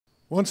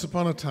Once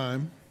upon a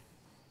time,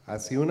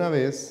 Hace una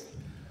vez,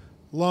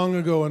 long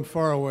ago and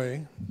far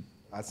away,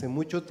 hace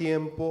mucho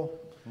tiempo,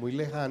 muy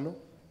lejano,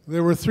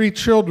 there were 3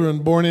 children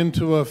born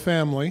into a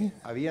family,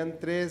 habían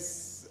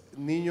 3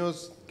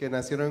 niños que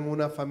nacieron en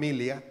una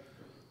familia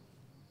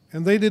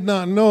and they did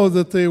not know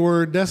that they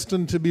were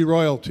destined to be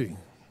royalty.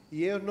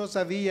 y ellos no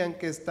sabían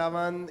que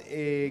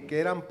que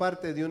eran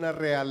parte de una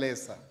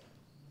realeza.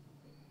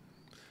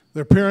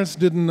 Their parents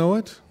didn't know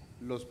it.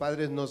 Los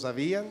padres no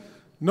sabían,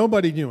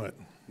 Nobody knew it.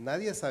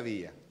 nadie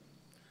sabía.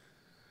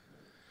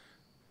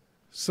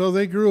 So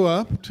they grew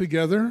up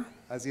together.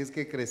 Así es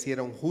que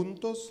crecieron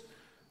juntos,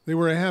 They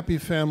were a happy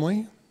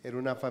family. era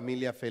una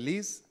familia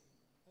feliz,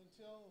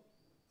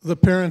 The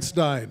parents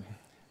died.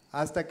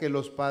 hasta que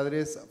los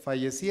padres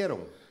fallecieron.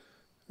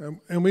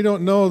 And we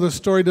don't know, the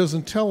story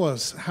doesn't tell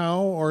us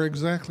how or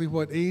exactly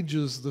what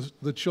ages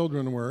the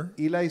children were.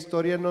 Y la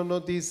historia no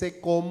nos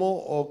dice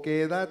cómo o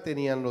qué edad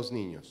tenían los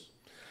niños.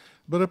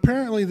 But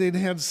apparently they'd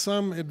had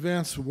some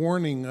advance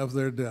warning of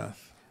their death.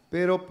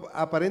 Pero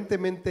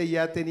aparentemente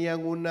ya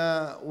tenían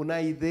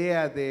una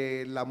idea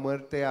de la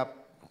muerte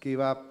que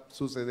iba a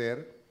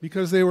suceder,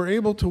 Because they were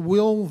able to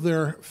will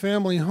their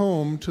family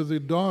home to the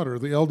daughter,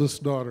 the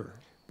eldest daughter.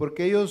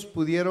 porque ellos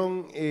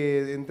pudieron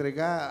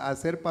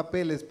hacer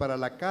papeles para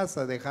la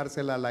casa,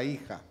 dejársela a la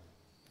hija.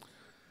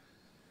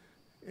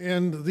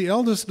 And the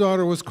eldest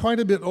daughter was quite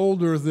a bit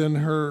older than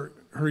her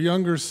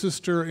younger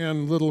sister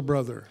and little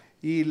brother.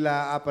 Y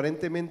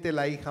aparentemente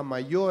la hija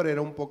mayor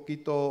era un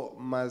poquito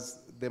más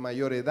de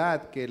mayor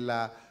edad que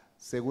la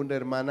segunda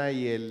hermana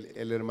y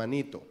el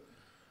hermanito.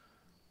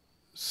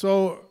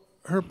 So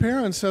her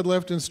parents had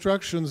left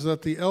instructions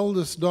that the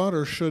eldest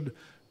daughter should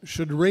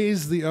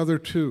raise the other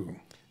 2.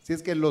 Si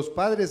es que los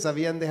padres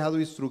habían dejado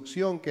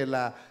instrucción que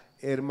la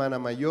hermana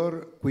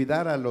mayor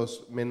cuidara a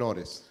los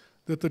menores,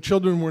 That the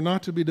children were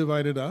not to be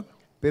divided up,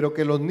 pero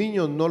que los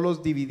niños no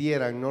los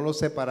dividieran, no los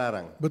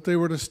separaran, but they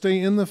were to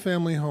stay in the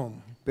family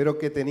home, pero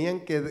que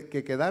tenían que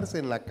quedarse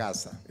en la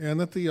casa and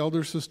that the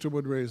elder sister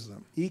would raise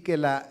them. y que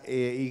la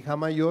hija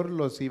mayor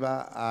los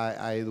iba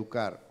a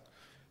educar.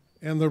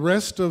 And the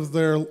rest of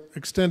their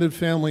extended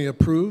family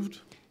approved.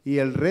 Y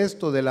el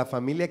resto de la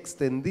familia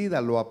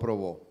extendida lo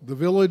aprobó. The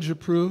village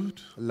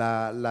approved,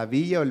 La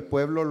villa o el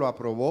pueblo lo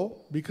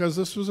aprobó because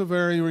this was a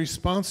very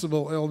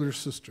responsible elder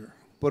sister.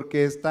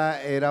 porque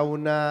esta era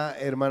una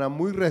hermana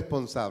muy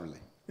responsable.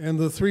 And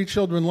the 3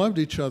 children loved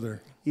each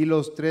other. Y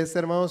los 3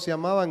 hermanos se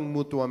amaban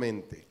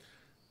mutuamente.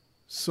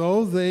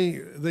 So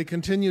they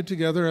continued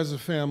together as a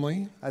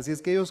family. Así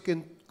es que ellos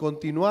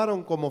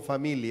continuaron como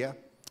familia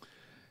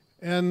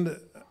And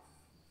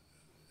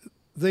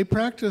they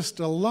practiced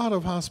a lot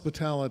of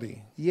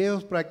hospitality y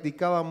ellos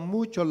practicaban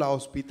mucho la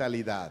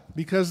hospitalidad.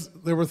 because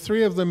there were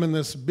 3 of them in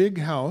this big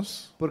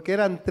house, Porque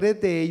eran 3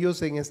 de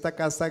ellos en esta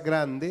casa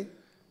grande,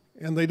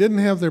 and they didn't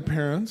have their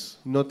parents.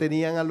 no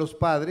tenían a los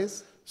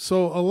padres.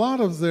 So a lot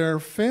of their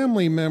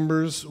family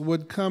members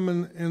would come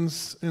and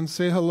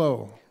say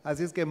hello.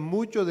 Así es que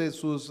muchos de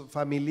sus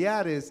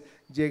familiares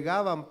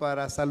llegaban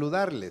para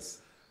saludarles.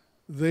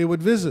 They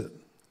would visit,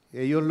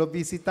 Ellos los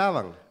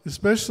visitaban.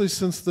 especially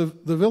since the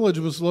village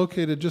was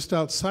located just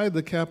outside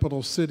the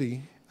capital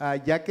city.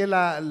 Ya que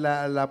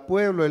la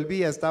pueblo, el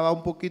villa, estaba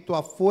un poquito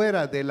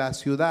afuera de la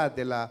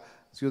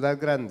ciudad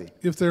grande.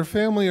 If their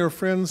family or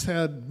friends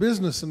had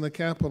business in the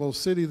capital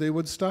city, they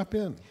would stop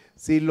in.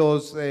 Si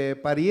los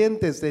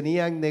parientes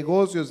tenían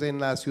negocios en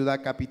la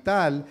ciudad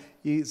capital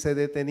y se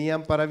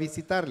detenían para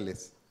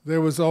visitarles, There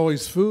was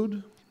always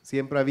food.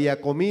 siempre había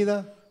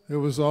comida, There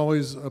was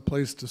always a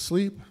place to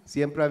sleep.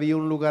 siempre había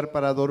un lugar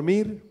para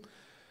dormir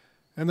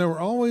And there were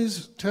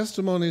always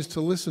testimonies to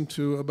listen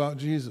to about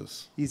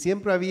Jesus, y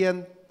siempre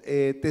habían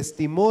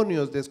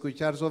testimonios de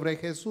escuchar sobre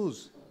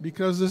Jesús,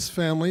 because this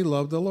family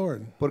loved the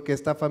Lord. porque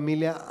esta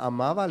familia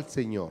amaba al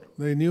Señor,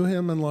 They knew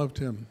him and loved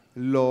him.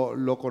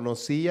 lo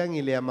conocían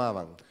y le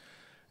amaban.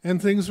 And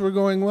things were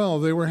going well.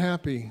 They were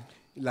happy.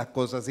 Las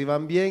cosas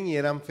iban bien y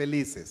eran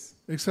felices,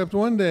 Except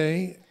one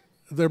day,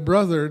 their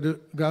brother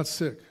got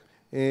sick.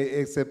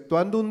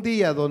 exceptuando un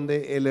día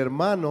donde el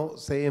hermano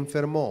se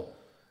enfermó.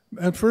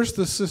 At first,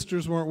 the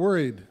sisters weren't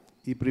worried.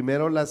 Y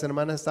primero las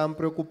hermanas estaban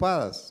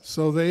preocupadas.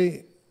 So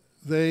they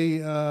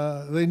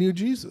knew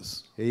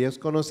Jesus, Ellos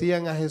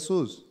conocían a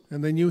Jesús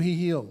and they knew he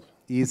healed.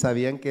 y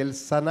sabían que él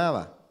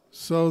sanaba.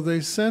 So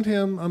they sent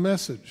him a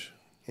message,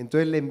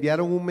 Entonces le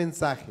enviaron un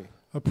mensaje,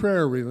 a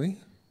prayer really.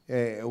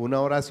 una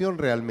oración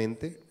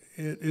realmente,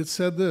 It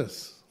said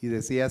this: y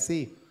decía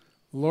así: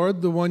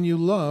 Lord, the one you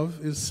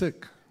love is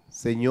sick.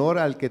 Señor,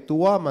 al que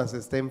tú amas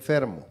está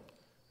enfermo.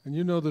 And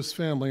you know this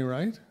family,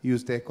 right? Y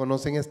ustedes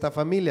conocen esta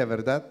familia,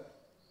 ¿verdad?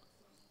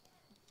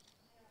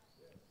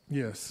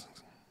 Yes.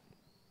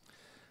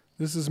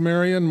 This is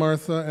Mary and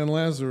Martha and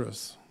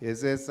Lazarus.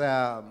 Esa es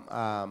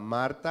a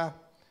Marta,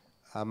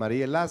 a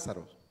María y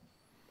Lázaro.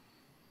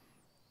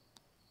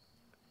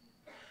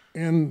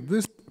 And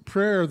this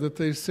prayer that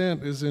they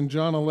sent is in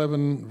John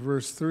 11,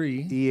 verse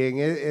 3. Y en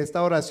esta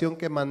oración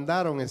que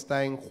mandaron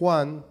está en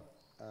Juan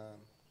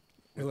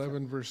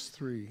 11, verse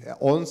 3.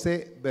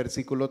 11,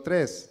 versículo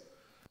 3.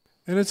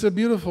 And it's a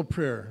beautiful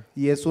prayer.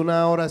 Y es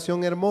una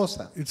oración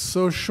hermosa. It's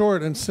so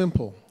short and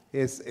simple.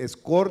 Es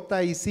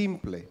corta y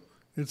simple.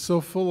 It's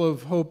so full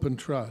of hope and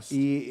trust.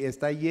 Y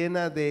está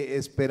llena de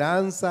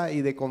esperanza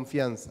y de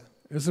confianza.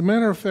 As a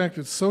matter of fact,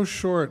 it's so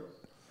short,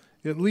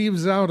 it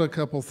leaves out a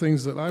couple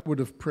things that I would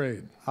have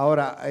prayed.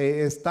 Ahora,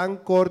 es tan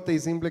corta y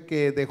simple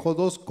que dejó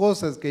dos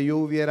cosas que yo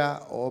hubiera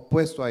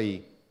puesto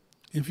ahí.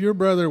 If your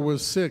brother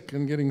was sick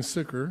and getting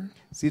sicker,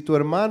 Si tu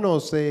hermano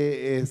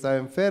estaba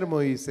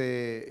enfermo y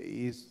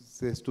se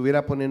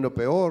estuviera poniendo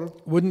peor,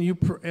 wouldn't you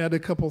add a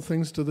couple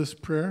things to this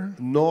prayer?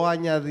 ¿no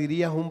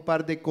añadirías un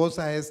par de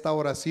cosas a esta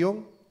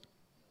oración?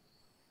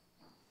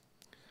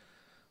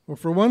 Well,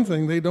 for one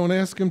thing, they don't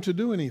ask him to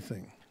do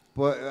anything.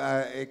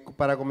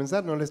 Para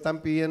comenzar, no le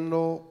están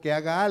pidiendo que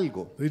haga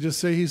algo. They just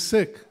say he's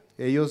sick,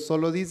 Ellos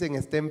solo dicen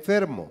está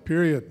enfermo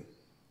period.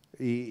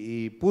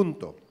 y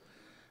punto.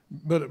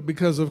 But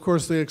because, of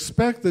course, they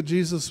expect that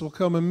Jesus will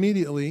come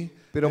immediately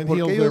Pero and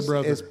heal porque their ellos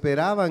brother.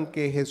 esperaban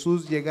que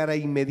Jesús llegara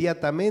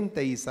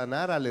inmediatamente y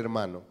sanara al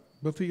hermano.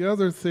 But the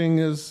other thing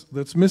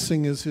that's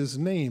missing is his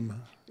name.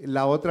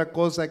 La otra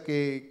cosa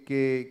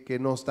que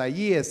no está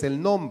allí es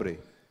el nombre.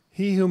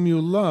 He whom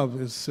you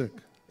love is sick.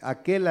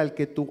 Aquel al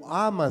que tú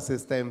amas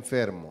está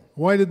enfermo.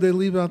 Why did they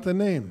leave out the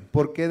name?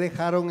 ¿Por qué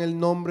dejaron el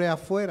nombre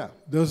afuera?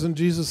 Doesn't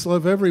Jesus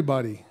love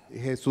everybody?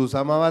 Jesús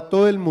amaba a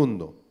todo el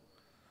mundo.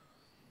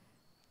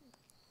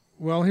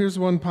 Well, here's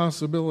one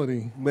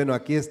possibility. Bueno,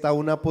 aquí está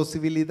una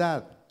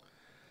posibilidad.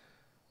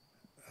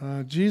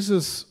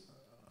 Jesus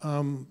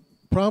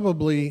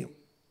probably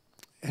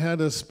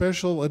had a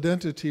special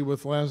identity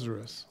with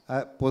Lazarus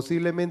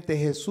Posiblemente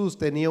Jesús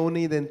tenía una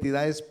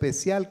identidad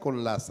especial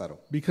con Lázaro,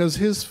 because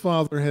his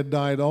father had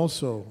died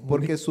also.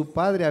 porque su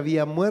padre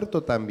había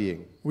muerto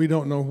también. We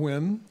don't know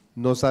when,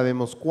 No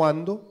sabemos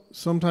cuándo,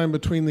 sometime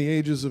between the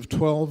ages of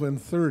 12 and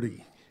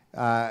 30.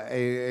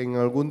 en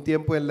algún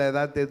tiempo en la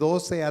edad de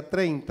 12 a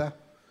 30.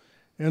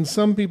 And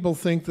some people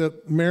think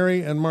that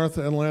Mary and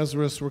Martha and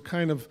Lazarus were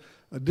kind of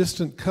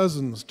distant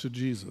cousins to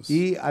Jesus.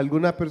 Y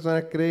algunas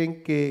personas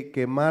creen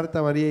que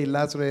Marta, María y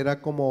Lázaro eran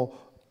como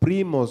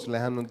primos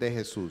lejanos de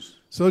Jesús.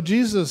 So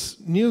Jesus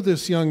knew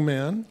this young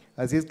man,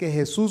 Así es que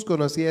Jesús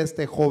conocía a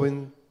este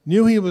joven,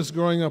 knew he was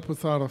growing up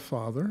without a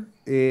father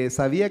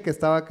sabía que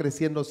estaba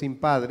creciendo sin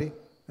padre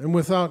and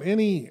without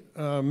any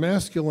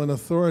masculine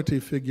authority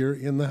figure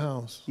in the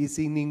house. y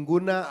sin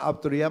ninguna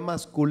autoridad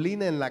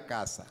masculina en la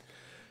casa.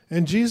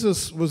 And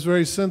Jesus was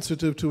very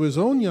sensitive to his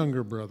own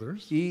younger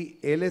brothers Y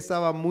él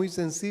estaba muy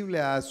sensible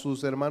a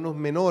sus hermanos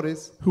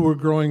menores who were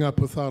growing up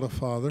without a que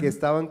father.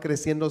 estaban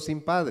creciendo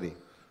sin padre.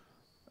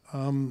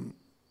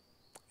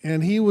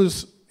 And he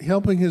was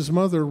helping his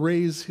mother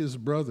raise his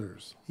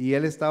brothers. Y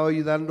él estaba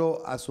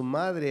ayudando a su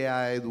madre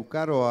a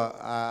educar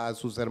a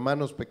sus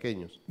hermanos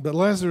pequeños. But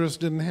Lazarus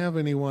didn't have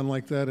anyone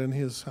like that in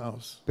his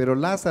house. Pero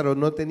Lázaro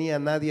no tenía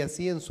nadie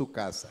así en su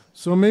casa.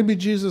 So maybe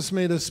Jesus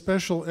made a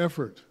special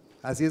effort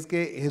Así es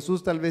que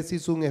Jesús tal vez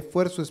hizo un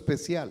esfuerzo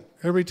especial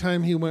every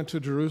time he went to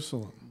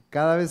Jerusalem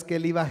cada vez que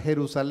él iba a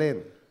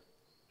Jerusalén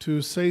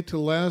to say to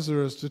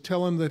Lazarus, to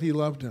tell him that he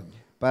loved him.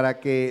 para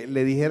que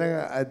le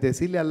dijeran,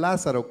 decirle a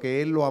Lázaro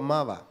que él lo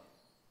amaba.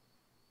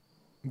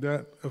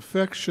 That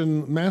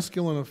affection,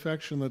 masculine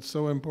affection that's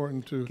so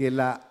important Que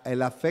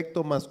el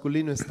afecto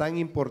masculino es tan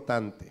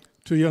importante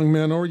to young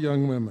men or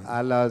young women.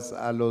 a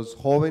los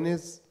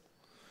jóvenes.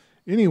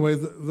 Anyway,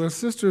 the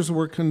sisters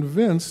were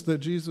convinced that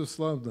Jesus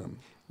loved them.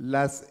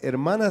 Las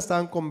hermanas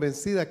estaban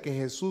convencidas que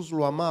Jesús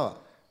lo amaba.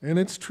 And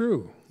it's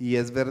true. Y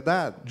es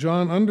verdad.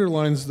 John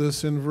underlines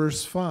this in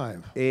verse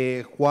 5.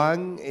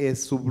 Juan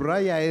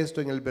subraya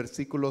esto en el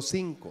versículo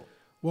 5.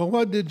 Well,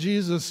 what did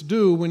Jesus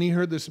do when he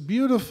heard this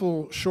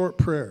beautiful short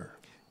prayer?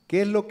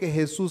 ¿Qué es lo que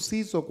Jesús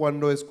hizo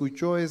cuando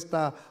escuchó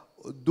esta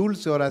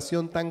dulce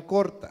oración tan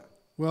corta?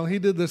 Well, he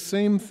did the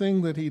same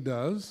thing that he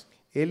does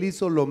Él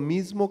hizo lo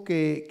mismo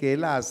que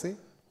él hace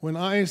when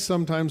I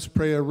sometimes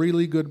pray a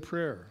really good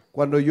prayer.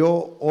 cuando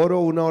yo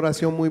oro una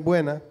oración muy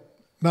buena.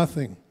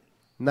 Nothing.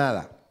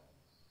 Nada,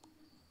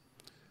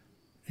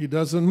 He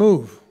doesn't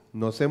move.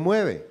 no se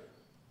mueve,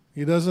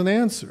 He doesn't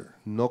answer.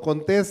 no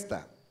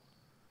contesta,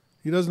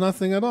 He does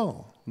nothing at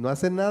all. no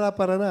hace nada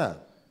para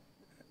nada.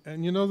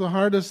 And you know the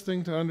hardest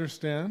thing to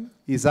understand?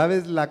 Y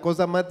sabes la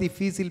cosa más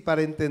difícil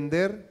para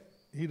entender,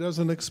 He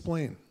doesn't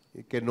explain.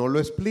 que no lo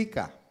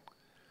explica.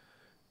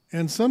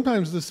 And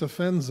sometimes this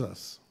offends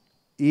us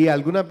Y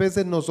algunas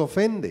veces nos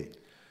ofende,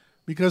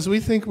 because we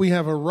think we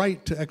have a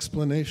right to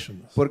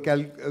explanations.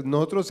 porque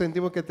nosotros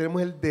sentimos que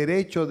tenemos el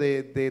derecho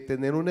de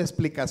tener una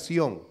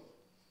explicación.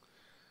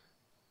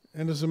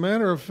 And as a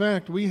matter of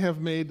fact, we have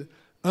made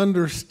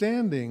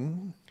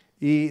understanding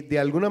Y de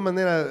alguna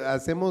manera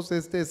hacemos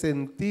este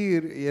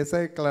sentir y esa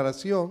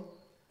declaración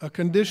a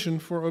condition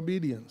for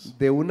obedience.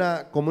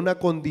 como una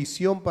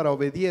condición para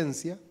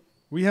obediencia.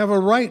 We have a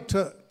right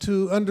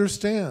to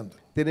understand.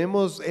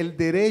 Tenemos el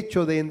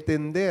derecho de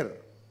entender,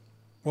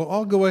 Well,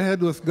 I'll go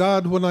ahead with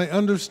God when I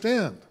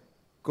understand,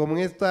 como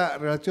en esta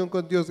relación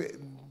con Dios,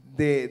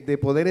 de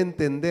poder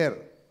entender.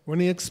 when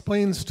He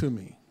explains to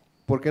me.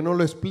 ¿Por qué no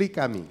lo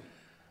explica a mí?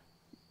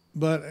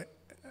 But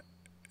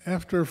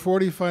After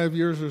 45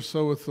 years or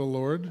so with the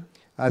Lord,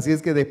 Así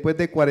es que después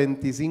de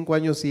 45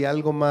 años y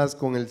algo más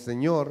con el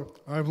Señor,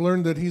 I've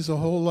learned that He's a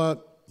whole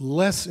lot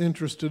less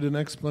interested in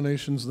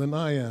explanations than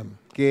I am.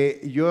 que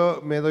yo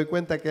me doy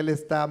cuenta que Él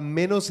está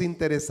menos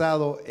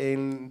interesado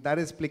en dar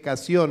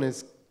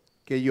explicaciones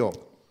que yo.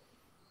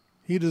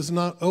 He does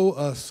not owe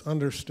us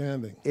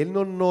understanding. Él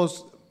no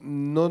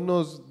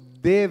nos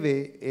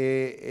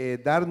debe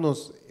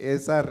darnos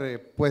esa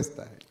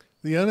respuesta.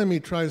 The enemy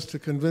tries to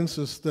convince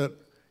us that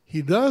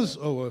He does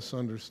owe us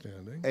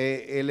understanding.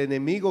 El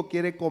enemigo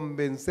quiere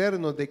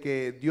convencernos de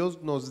que Dios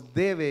nos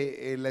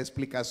debe la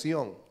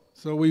explicación.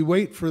 So we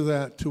wait for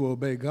that to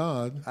obey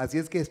God, Así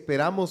es que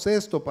esperamos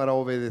esto para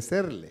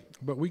obedecerle,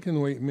 but we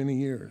can wait many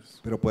years.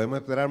 pero podemos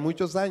esperar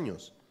muchos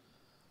años.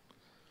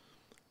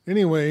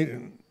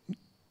 Anyway,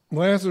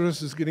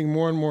 Lazarus is getting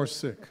more and more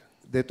sick.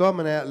 De todas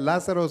maneras,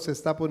 Lázaro se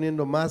está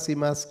poniendo más y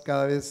más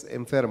cada vez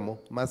enfermo,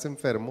 más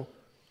enfermo.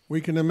 We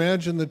can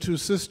imagine the two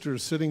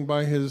sisters sitting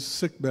by his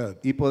sick bed,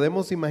 Y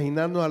podemos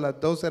imaginarnos a las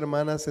dos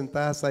hermanas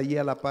sentadas allí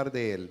a la par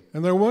de él.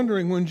 and they're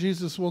wondering when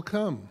Jesus will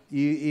come,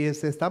 Y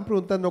se están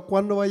preguntando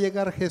cuándo va a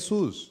llegar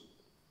Jesús.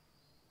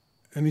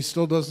 and he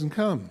still doesn't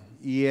come.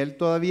 Y él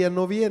todavía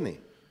no viene.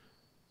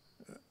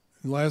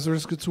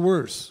 Lazarus gets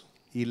worse.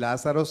 Y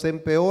Lázaro se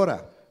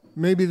empeora.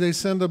 Maybe they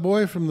send a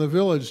boy from the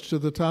village to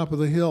the top of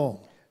the hill.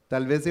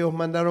 Tal vez ellos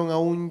mandaron a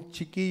un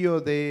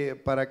chiquillo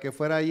para que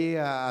fuera allí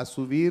a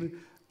subir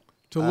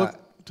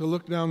To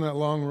look down that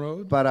long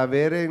road, para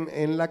ver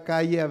en la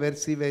calle a ver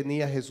si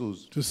venía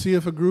Jesús. to see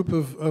if a group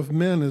of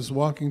men is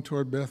walking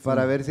toward Para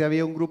Bethany. ver si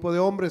había un grupo de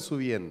hombres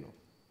subiendo.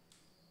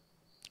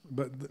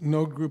 But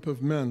no group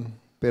of men.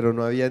 Pero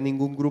no había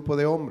ningún grupo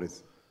de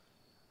hombres.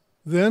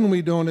 Then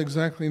we don't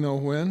exactly know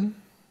when.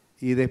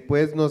 Y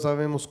después no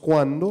sabemos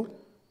cuándo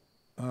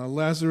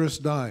Lazarus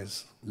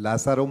dies.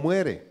 Lázaro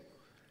muere.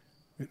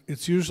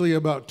 It's usually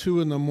about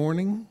 2 in the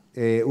morning.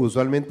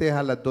 Usualmente es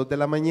a las 2 de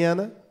la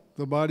mañana.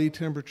 The body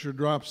temperature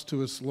drops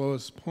to its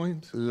lowest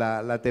point,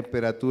 La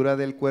temperatura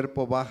del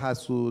cuerpo baja a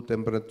su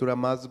temperatura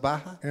más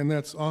baja. and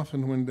that's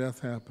often when death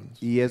happens.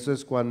 Y eso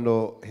es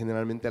cuando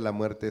generalmente la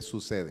muerte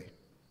sucede.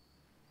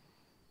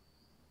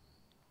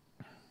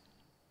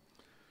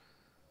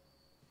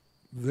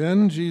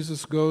 Then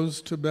Jesus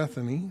goes to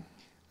Bethany,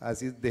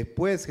 Así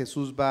después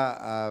Jesús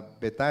va a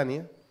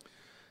Betania,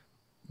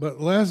 but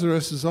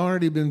Lazarus has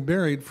already been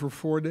buried for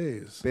 4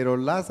 days. pero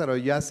Lázaro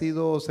ya ha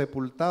sido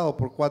sepultado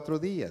por 4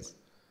 días.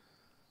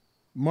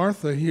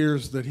 Martha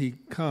hears that he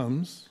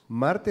comes,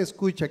 Marta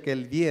escucha que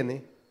él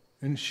viene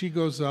and she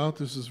goes out.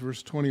 This is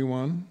verse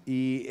 21.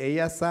 y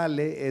ella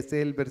sale, es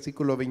el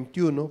versículo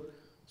 21,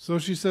 So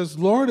she says,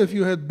 Lord, if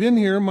you had been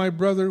here, my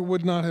brother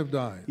would not have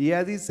died. y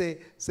ella dice,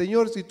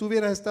 Señor, si tú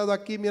hubieras estado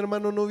aquí, mi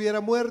hermano no hubiera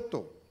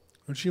muerto.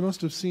 And she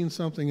must have seen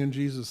something in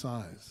Jesus'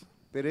 eyes,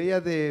 Pero ella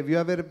debió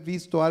haber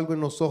visto algo en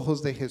los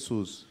ojos de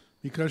Jesús,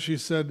 because she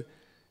said,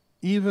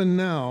 even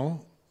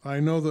now I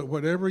know that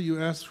whatever you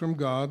ask from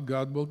God,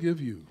 God will give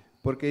you.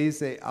 porque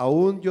dice,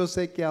 aún yo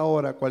sé que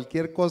ahora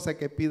cualquier cosa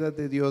que pidas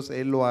de Dios,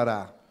 Él lo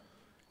hará.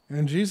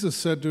 And Jesus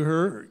said to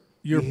her,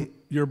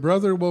 your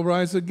brother will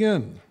rise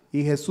again.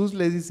 Y Jesús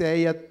le dice a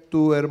ella,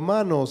 tu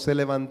hermano se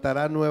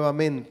levantará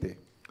nuevamente.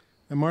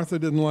 And Martha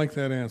didn't like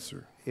that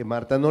answer. Y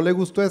Marta no le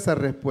gustó esa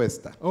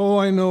respuesta. Oh,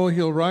 I know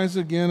he'll rise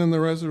again in the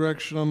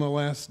resurrection on the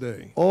last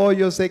day. Oh,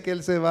 yo sé que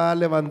Él se va a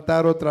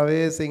levantar otra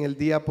vez en el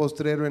día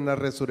postrero en la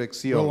We'll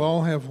resurrección.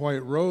 all have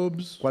white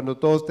robes, Cuando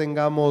todos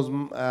tengamos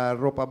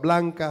ropa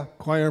blanca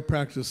choir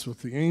practice with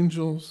the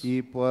angels.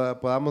 y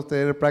podamos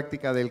tener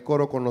práctica del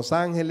coro con los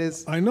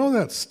ángeles. I know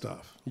that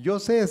stuff, Yo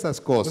sé esas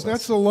but that's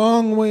cosas. a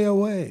long way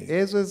away.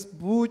 Eso es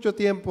mucho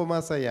tiempo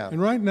más allá.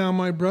 And right now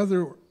my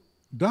brother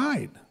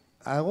died.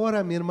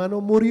 Ahora mi hermano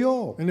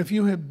murió. And if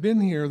you had been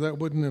here, that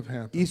wouldn't have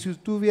happened. Y si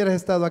tú hubieras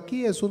estado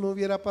aquí, eso no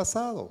hubiera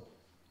pasado.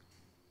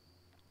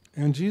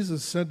 And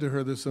Jesus said to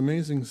her this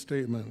amazing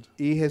statement,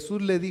 Y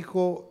Jesús le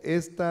dijo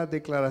esta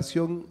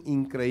declaración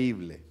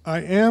increíble. I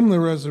am the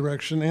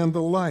resurrection and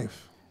the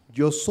life.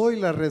 Yo soy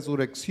la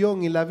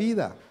resurrección y la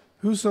vida.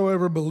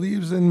 Whosoever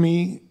believes in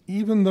me,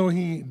 even though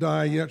he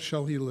die, yet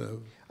shall he live.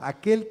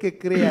 Aquel que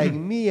crea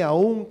en mí,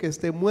 aunque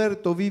esté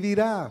muerto,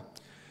 vivirá.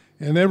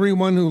 And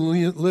everyone who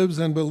lives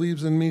and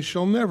believes in me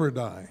shall never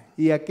die.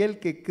 Y aquel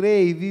que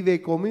cree y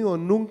vive conmigo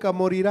nunca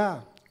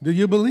morirá. Do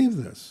you believe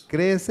this?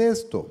 ¿Crees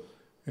esto?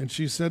 And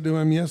she said to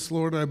him, Yes,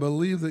 Lord, I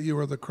believe that you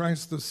are the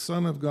Christ, the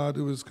Son of God,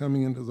 who is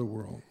coming into the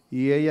world.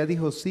 Y ella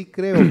dijo, sí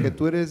creo que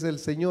tú eres el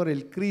Señor,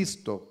 el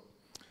Cristo.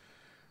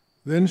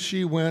 Then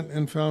she went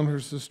and found her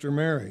sister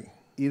Mary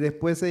Y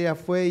después ella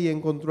fue y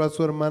encontró a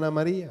su hermana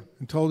María.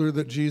 and told her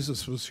that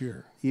Jesus was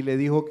here. Y le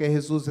dijo que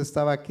Jesús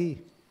estaba aquí.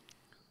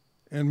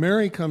 And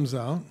Mary comes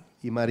out,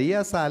 Y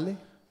María sale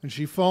and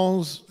she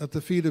falls at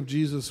the feet of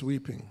Jesus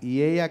weeping. y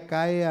ella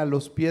cae a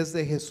los pies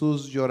de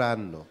Jesús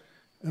llorando.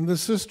 And the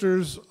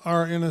sisters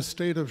are in a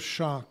state of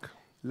shock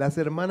Las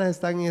hermanas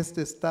están en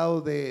este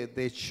estado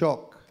de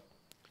shock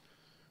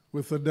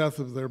with the death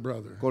of their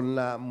brother. con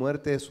la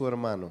muerte de su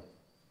hermano.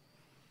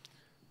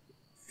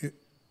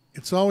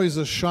 It's always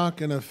a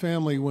shock in a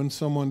family when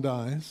someone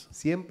dies.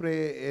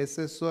 Siempre es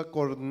esa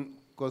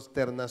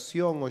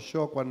consternación o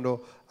shock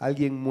cuando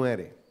alguien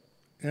muere.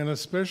 And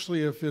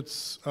especially if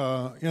it's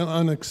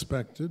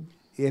unexpected,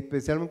 Y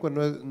especialmente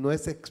cuando no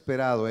es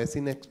esperado, es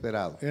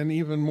inesperado. and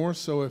even more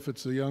so if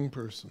it's a young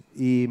person.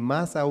 Y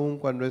más aún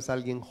cuando es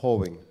alguien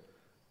joven.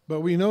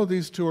 But we know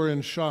these two are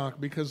in shock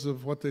because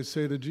of what they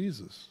say to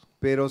Jesus.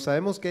 Pero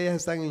sabemos que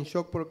ellas están en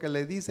shock porque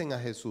le dicen a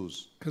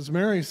Jesús. Because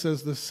Mary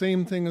says the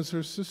same thing as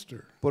her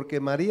sister. Porque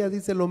María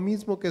dice lo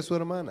mismo que su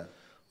hermana.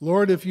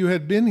 Lord, if you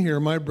had been here,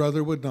 my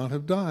brother would not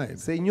have died.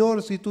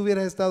 Señor, si tú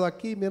hubieras estado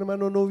aquí, mi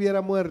hermano no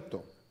hubiera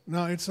muerto.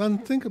 Now, it's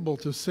unthinkable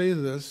to say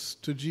this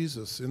to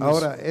Jesus in this,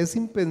 Ahora, es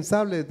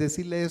impensable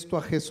decirle esto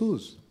a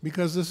Jesús.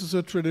 because this is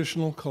a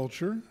traditional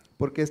culture,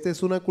 Porque esta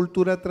es una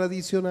cultura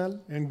tradicional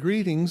and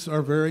greetings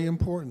are very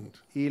important.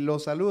 y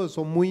los saludos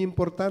son muy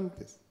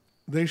importantes.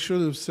 They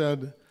should have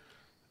said,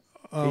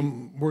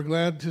 we're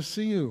glad to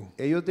see you.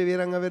 Ellos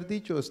debieran haber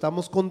dicho,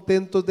 estamos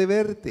contentos de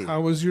verte. How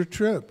was your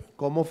trip?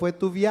 ¿Cómo fue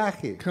tu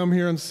viaje? Come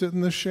here and sit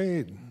in the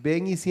shade.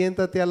 Ven y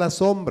siéntate a la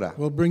sombra.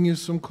 We'll bring you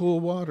some cool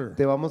water.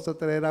 Te vamos a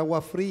traer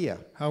agua fría.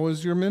 How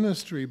was your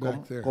ministry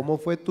back there? ¿Cómo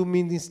fue tu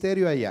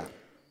ministerio allá?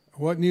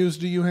 What news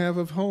do you have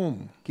of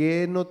home?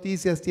 ¿Qué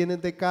noticias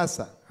tienes de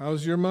casa?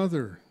 How's your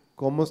mother?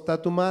 ¿Cómo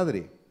está tu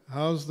madre?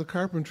 How's the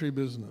carpentry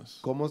business?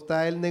 ¿Cómo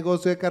está el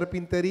negocio de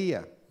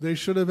carpintería? They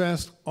should have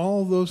asked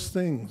all those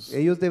things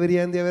Ellos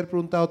deberían de haber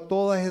preguntado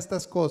todas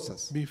estas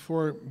cosas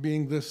before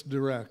being this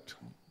direct.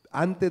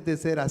 antes de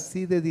ser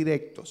así de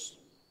directos.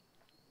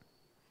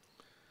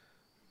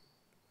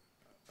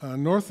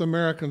 North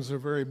Americans are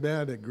very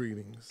bad at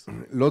greetings.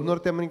 Los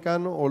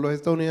norteamericanos o los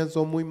estadounidenses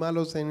son muy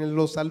malos en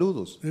los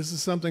saludos. This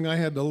is something I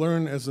had to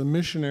learn as a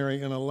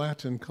missionary in a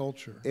Latin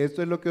culture.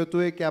 Esto es lo que yo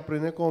tuve que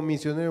aprender como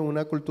misionero en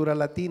una cultura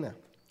latina.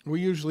 We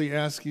usually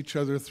ask each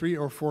other 3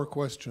 or 4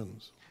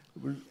 questions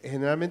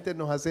Generalmente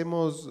nos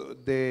hacemos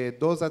de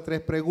 2 a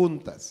 3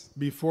 preguntas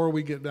before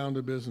we get down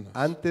to business.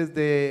 antes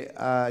de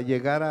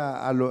llegar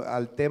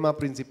al tema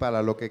principal,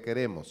 a lo que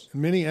queremos.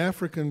 Many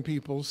African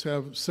peoples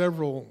have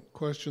several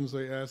questions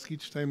they ask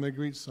each time they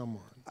greet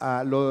someone.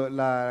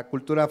 La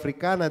cultura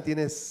africana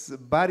tiene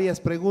varias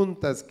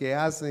preguntas que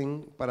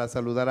hacen para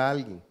saludar a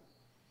alguien.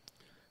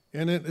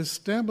 And it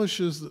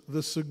establishes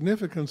the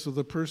significance of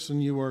the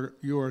person you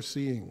are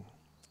seeing.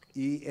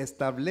 Y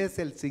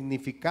establece el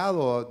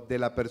significado de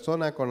la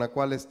persona con la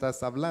cual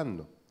estás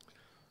hablando.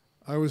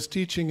 I was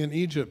teaching in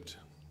Egypt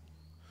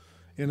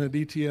in a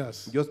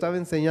DTS. Yo estaba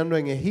enseñando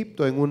en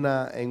Egipto en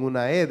una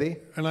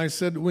EDE, And I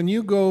said, when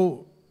you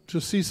go to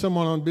see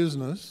someone on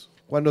business,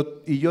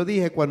 y yo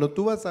dije, cuando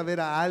tú vas a ver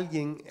a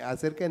alguien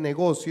acerca de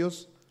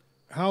negocios,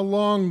 how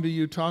long do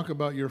you talk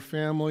about your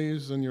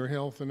families and your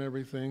health and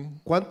everything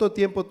 ¿cuánto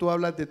tiempo tú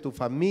hablas de tu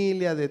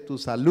familia, de tu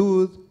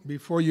salud,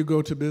 before you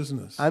go to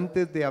business?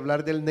 antes de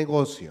hablar del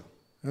negocio?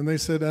 And they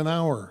said an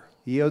hour.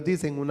 Y ellos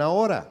dicen 1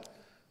 hora.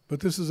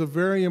 But this is a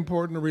very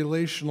important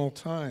relational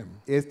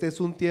time. Este es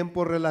un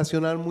tiempo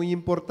relacional muy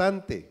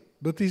importante.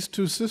 But these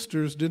 2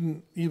 sisters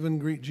didn't even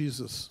greet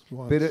Jesus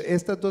once. Pero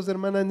estas 2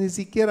 hermanas ni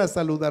siquiera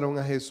saludaron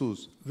a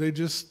Jesús. They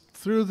just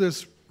threw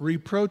this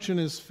reproach in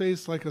his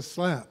face like a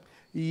slap.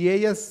 Y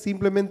ellas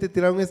simplemente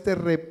tiraron este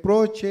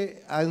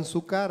reproche en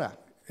su cara.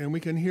 And we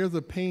can hear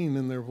the pain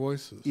in their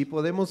voices. Y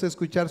podemos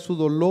escuchar su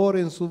dolor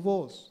en su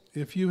voz.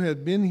 If you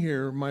had been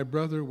here, my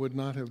brother would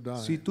not have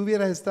Si died. tú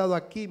hubieras estado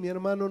aquí, mi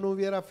hermano no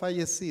hubiera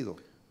fallecido.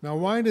 Now,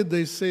 why did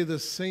they say the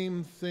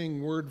same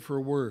thing word for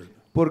word?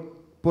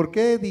 ¿Por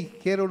qué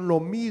dijeron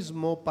lo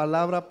mismo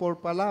palabra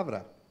por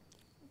palabra?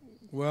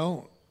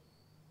 Well,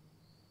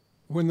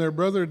 when their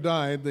brother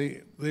died,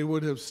 they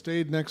would have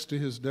stayed next to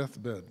his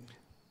deathbed.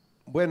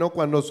 Bueno,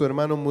 cuando su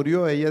hermano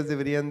murió, ellas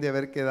deberían de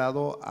haber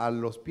quedado a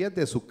los pies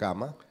de su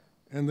cama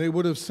And they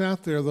would have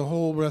sat there the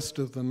whole rest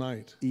of the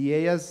night. y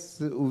ellas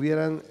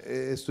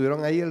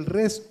estuvieron ahí el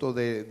resto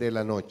de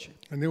la noche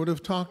And they would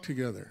have talked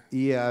together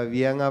y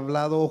habían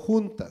hablado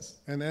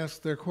juntas and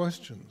asked their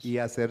questions. y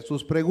hacer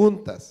sus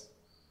preguntas.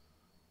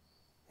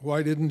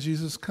 Why didn't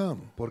Jesus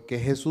come? ¿Por qué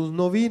Jesús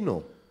no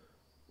vino?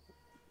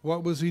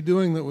 What was he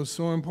doing that was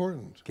so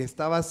important? ¿Qué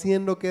estaba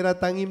haciendo que era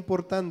tan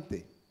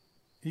importante?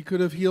 He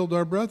could have healed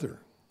our brother.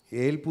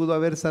 Él pudo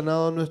haber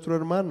sanado a nuestro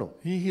hermano.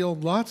 He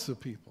healed lots of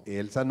people.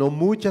 Él sanó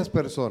muchas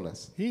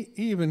personas. He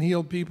even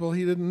healed people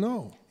he didn't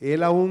know.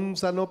 Él aún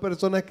sanó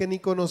personas que ni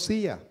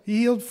conocía.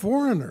 He healed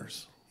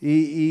foreigners.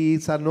 Y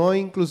sanó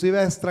inclusive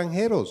a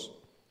extranjeros.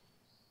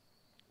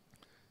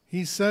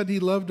 He said he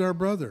loved our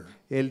brother.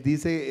 Él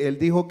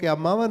dijo que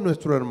amaba a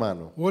nuestro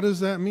hermano. What does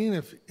that mean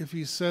if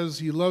he says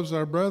he loves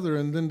our brother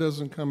and then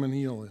doesn't come and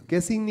heal him?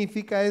 ¿Qué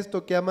significa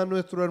esto que ama a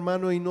nuestro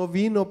hermano y no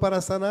vino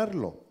para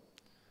sanarlo?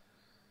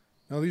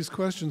 Now, these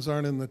questions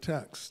aren't in the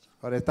text,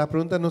 Ahora, estas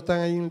preguntas no están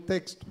ahí en el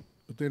texto,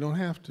 but they don't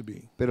have to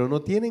be, pero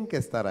no tienen que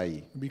estar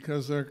ahí,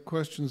 because they're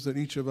questions that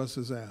each of us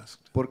has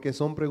asked. porque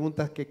son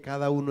preguntas que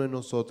cada uno de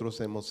nosotros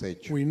hemos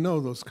hecho. We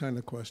know those kind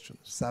of questions.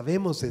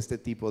 Sabemos este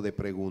tipo de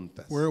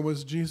preguntas. Where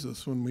was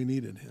Jesus when we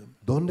needed him?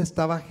 ¿Dónde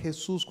estaba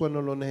Jesús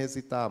cuando lo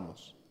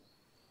necesitábamos?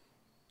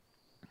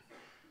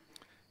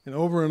 And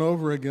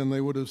over again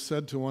they would have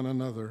said to one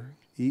another,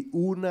 Y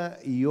una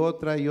y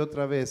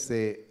otra vez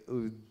se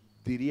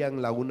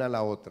dirían la una a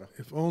la otra.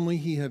 if only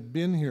he had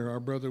been here, our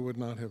brother would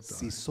not have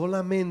Si died.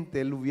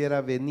 solamente él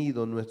hubiera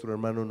venido, nuestro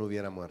hermano no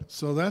hubiera muerto.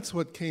 So that's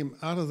what came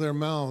out of their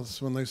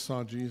mouths when they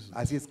saw Jesus.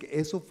 Así es que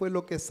eso fue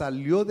lo que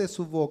salió de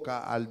su boca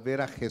al ver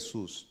a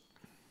Jesús.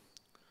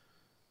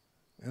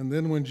 And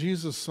then when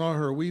Jesus saw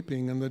her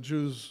weeping, and the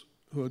Jews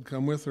who had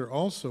come with her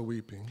also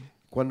weeping,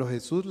 Cuando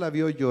Jesús la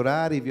vio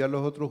llorar y vio a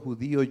los otros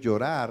judíos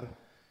llorar,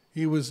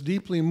 he was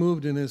deeply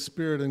moved in his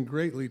spirit and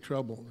greatly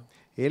troubled.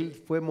 él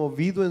fue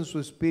movido en su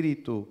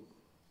espíritu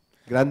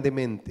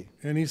grandemente.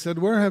 And he said,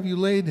 "Where have you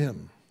laid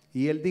him?"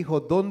 Y él dijo,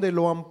 ¿dónde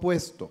lo han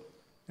puesto?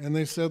 And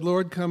they said,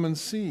 "Lord, come and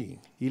see."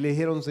 Y le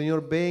dijeron,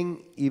 Señor, ven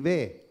y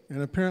ve.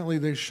 And apparently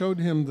they showed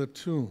him the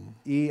tomb.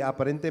 Y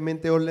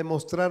aparentemente ellos le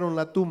mostraron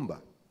la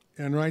tumba.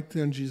 And right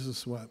then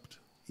Jesus wept.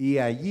 Y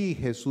allí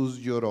Jesús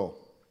lloró.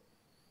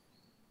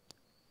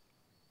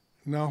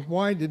 Now,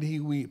 why did he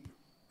weep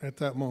at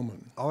that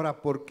moment? Ahora,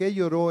 ¿por qué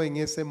lloró en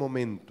ese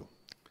momento?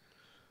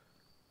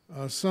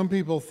 Some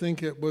people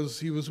think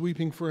he was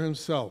weeping for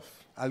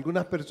himself,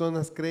 Algunas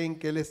personas creen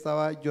que él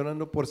estaba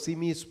llorando por sí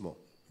mismo,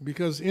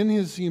 because in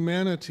his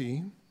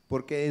humanity,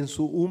 porque en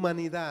su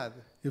humanidad,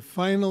 it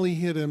finally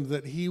hit him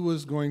that he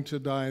was going to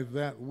die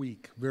that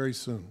week, very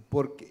soon.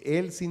 porque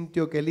él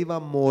sintió que él iba a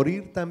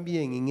morir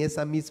también en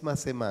esa misma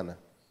semana.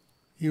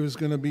 He was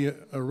going to be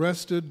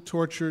arrested,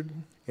 tortured,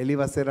 Él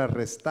iba a ser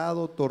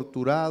arrestado,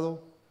 torturado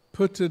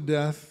put to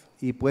death,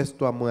 y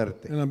puesto a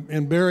muerte.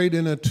 and buried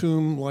in a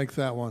tomb like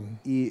that one.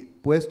 Y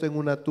puesto en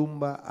una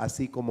tumba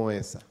así como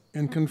esa.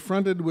 And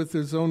confronted with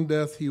his own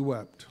death, he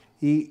wept.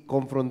 Y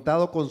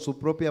confrontado con su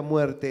propia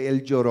muerte,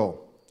 él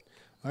lloró.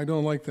 I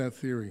don't like that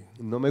theory.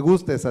 No me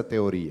gusta esa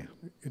teoría.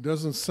 It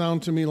doesn't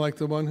sound to me like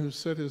the one who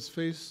set his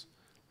face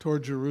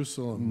toward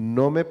Jerusalem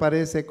No me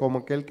parece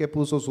como aquel que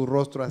puso su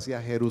rostro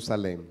hacia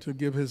Jerusalén to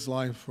give his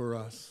life for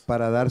us.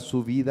 para dar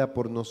su vida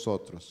por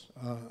nosotros.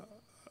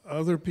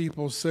 Other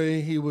people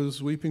say he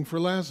was weeping for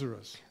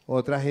Lazarus.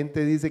 Otra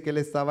gente dice que él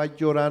estaba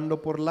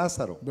llorando por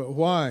Lázaro. But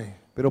why?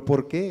 ¿Pero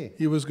por qué?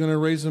 He was going to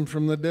raise him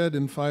from the dead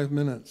in 5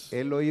 minutes.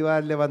 Él lo iba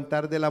a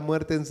levantar de la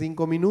muerte en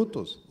 5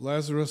 minutos.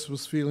 Lazarus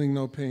was feeling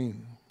no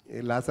pain.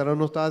 Lázaro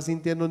no estaba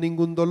sintiendo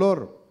ningún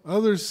dolor.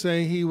 Others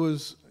say he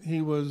was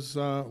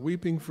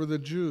weeping for the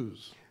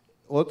Jews,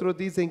 Otros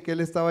dicen que él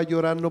estaba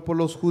llorando por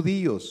los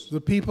judíos,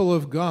 the people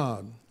of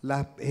God.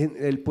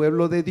 el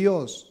pueblo de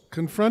Dios.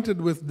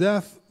 Confronted with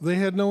death, they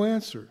had no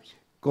answers.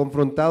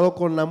 Confrontado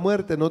con la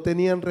muerte, no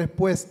tenían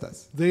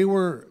respuestas. They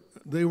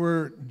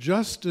were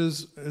just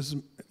as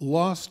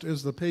lost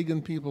as the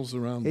pagan peoples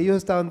around them. Ellos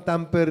estaban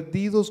tan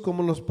perdidos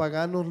como los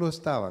paganos lo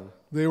estaban.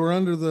 They were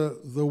under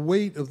the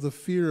weight of the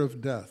fear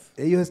of death.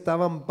 Ellos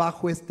estaban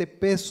bajo este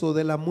peso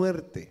de la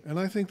muerte. And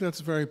I think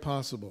that's very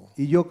possible.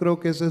 Y yo creo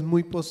que eso es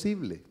muy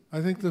posible.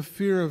 I think the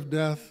fear of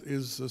death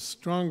is a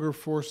stronger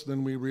force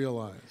than we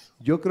realize.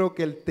 Yo creo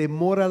que el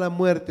temor a la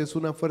muerte es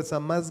una fuerza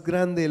más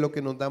grande de lo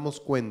que nos damos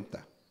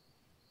cuenta.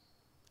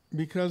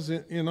 Because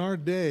in our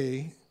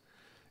day,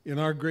 in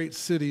our great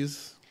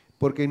cities,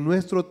 Porque en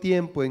nuestro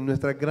tiempo, en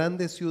nuestras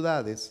grandes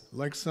ciudades,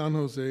 like San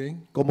Jose,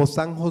 como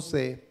San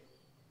José,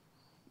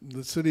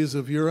 the cities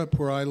of Europe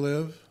where I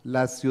live,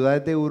 las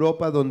ciudades de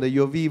Europa donde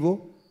yo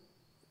vivo,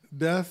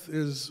 death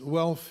is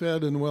well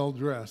fed and well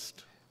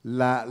dressed,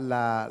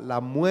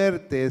 la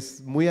muerte es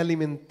muy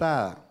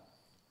alimentada,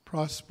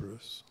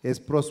 prosperous, es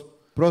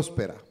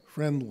próspera,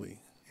 friendly,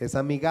 es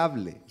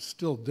amigable,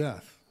 still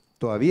death,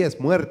 todavía es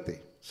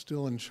muerte,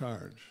 still in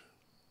charge,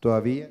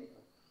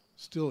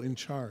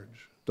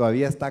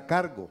 todavía está a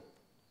cargo.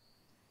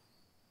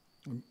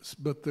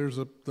 But there's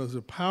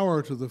a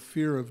power to the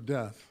fear of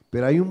death.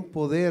 Pero hay un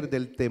poder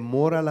del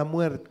temor a la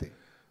muerte.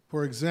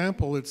 For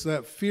example, it's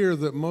that fear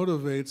that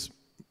motivates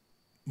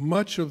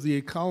much of the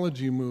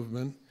ecology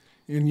movement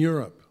in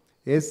Europe.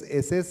 Es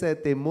ese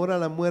temor a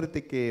la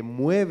muerte que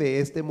mueve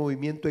este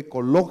movimiento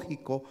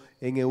ecológico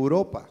en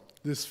Europa.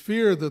 This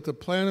fear that the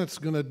planet's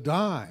going to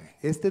die.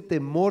 Este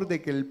temor de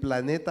que el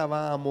planeta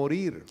va a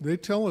morir. They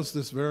tell us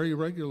this very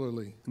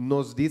regularly.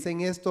 Nos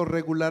dicen esto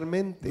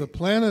regularmente. The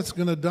planet's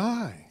going to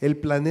die. El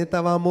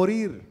planeta va a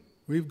morir.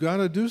 We've got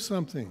to do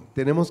something.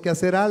 Tenemos que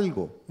hacer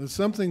algo. And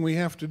something we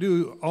have to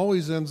do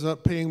always ends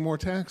up paying more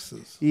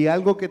taxes. Y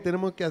algo que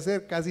tenemos que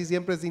hacer casi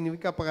siempre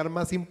significa pagar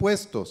más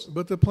impuestos.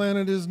 But the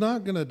planet is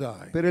not going to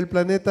die Pero el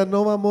planeta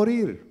no va a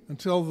morir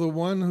until the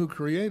one who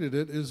created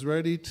it is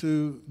ready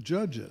to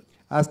judge it.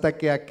 hasta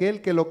que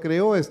aquel que lo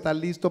creó está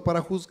listo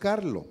para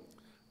juzgarlo.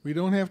 We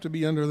don't have to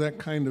be under that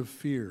kind of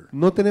fear.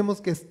 No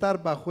tenemos que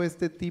estar bajo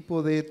este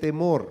tipo de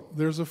temor.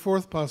 There's a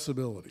fourth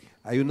possibility,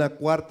 Hay una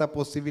cuarta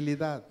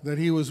posibilidad, that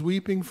he was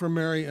weeping for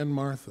Mary and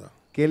Martha,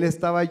 que él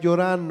estaba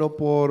llorando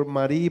por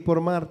María y por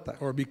Marta,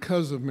 or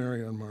because of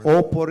Mary and Martha.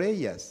 o por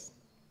ellas.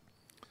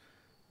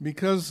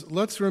 Because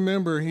let's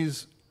remember,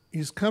 he's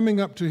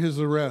coming up to his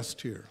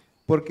arrest here.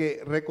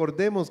 Porque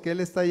recordemos que él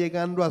está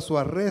llegando a su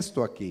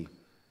arresto aquí.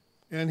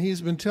 And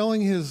he's been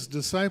telling his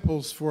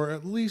disciples for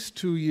at least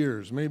 2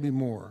 years, maybe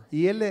more.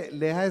 Y él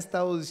les ha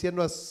estado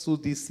diciendo a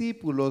sus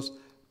discípulos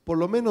por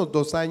lo menos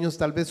 2 años,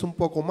 tal vez un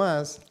poco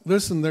más.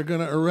 Listen, they're going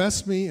to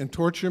arrest me and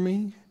torture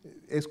me,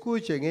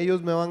 Escuchen,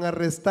 ellos me van a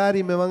arrestar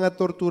y me van a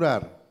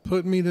torturar.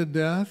 put me to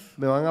death,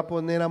 Me van a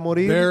poner a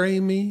morir,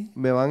 bury me,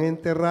 me van a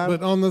enterrar.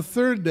 but on the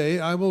third day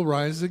I will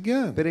rise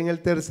again. Pero en el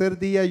tercer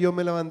día yo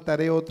me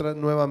levantaré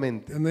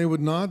nuevamente. And they would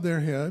nod their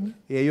head,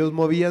 Y ellos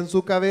movían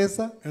su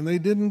cabeza and they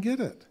didn't get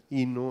it.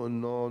 y no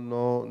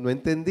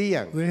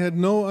entendían. They had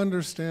no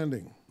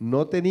understanding,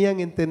 No tenían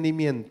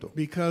entendimiento.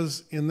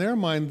 because in their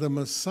mind the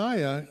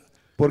Messiah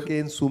Porque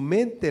en su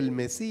mente el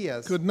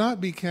Mesías could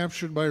not be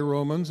captured by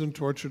Romans and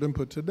tortured and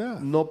put to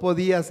death. no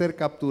podía ser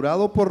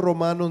capturado por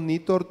romanos, ni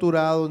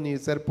torturado, ni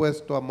ser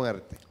puesto a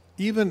muerte.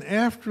 Even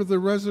after the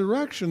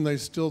resurrection, they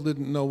still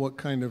didn't know what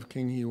kind of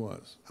king he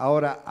was.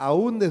 Ahora,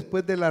 aún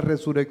después de la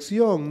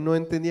resurrección, no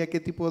entendía qué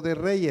tipo de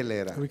rey él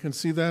era. We can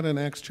see that in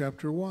Acts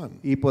chapter 1.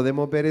 Y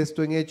podemos ver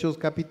esto en Hechos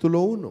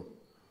capítulo 1.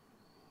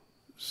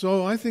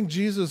 So I think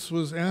Jesus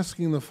was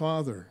asking the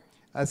Father,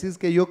 Así es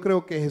que yo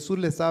creo que Jesús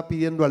le estaba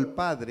pidiendo al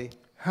Padre,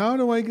 how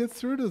do I get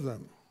through to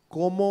them?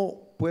 ¿cómo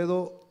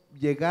puedo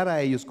llegar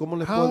a ellos? ¿Cómo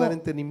les puedo dar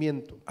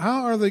entendimiento?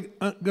 How are they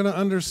going to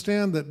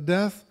understand that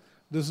death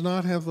does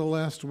not have the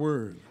last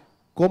word?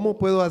 ¿Cómo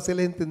puedo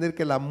hacerles entender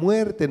que la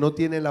muerte no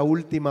tiene la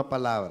última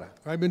palabra?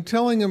 I've been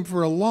telling them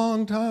for a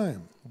long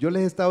time, Yo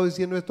les he estado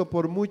diciendo esto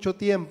por mucho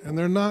tiempo and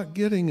they're not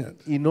getting it.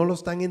 y no lo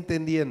están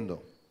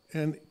entendiendo.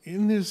 And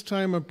in his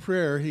time of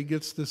prayer, he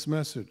gets this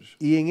message.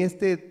 Y en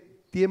este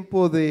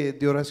tiempo de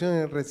oración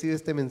él recibe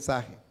este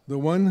mensaje. The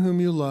one whom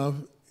you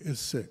love is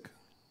sick.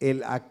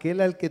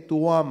 Aquel al que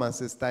tú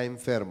amas está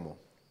enfermo.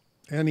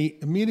 And he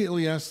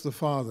immediately asks the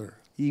Father,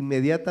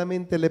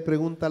 Inmediatamente le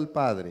pregunta al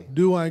Padre,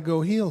 do I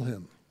go heal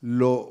him?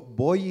 ¿lo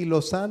voy y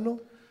lo sano?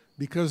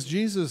 Because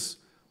Jesus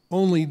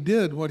only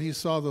did what he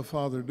saw the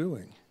Father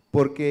doing.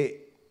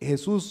 Porque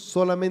Jesús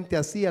solamente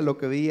hacía lo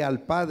que veía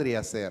al Padre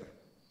hacer.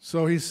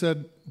 So he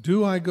said,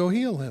 do I go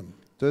heal him?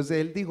 Entonces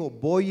él dijo,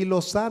 voy y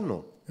lo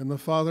sano. And the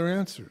Father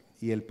answered.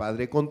 Y el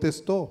Padre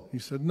contestó. He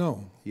said,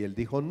 no, Y él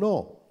dijo,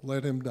 no,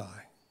 let him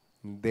die.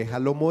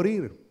 déjalo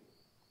morir,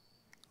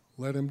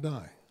 Let him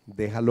die.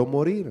 déjalo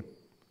morir.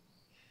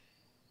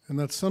 And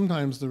that's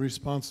sometimes the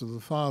response of the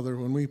Father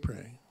when we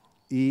pray.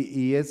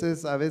 Y esa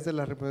es a veces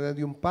la respuesta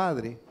de un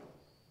padre.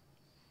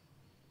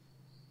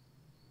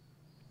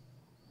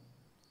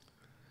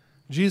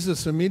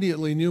 Jesus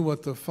immediately knew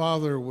what the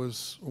Father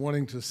was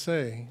wanting to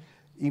say.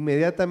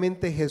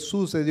 Inmediatamente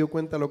Jesús se dio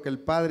cuenta de lo que el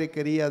Padre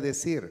quería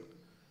decir.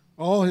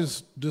 All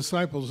his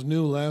disciples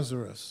knew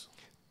Lazarus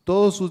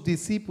Todos sus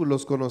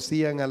discípulos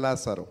conocían a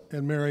Lázaro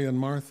and Mary and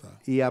Martha.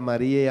 y a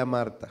María y a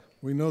Marta.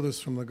 We know this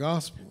from the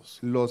Gospels.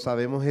 Lo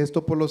sabemos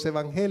esto por los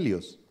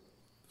evangelios.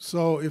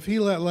 So if he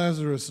let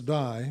Lazarus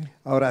die,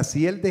 Ahora,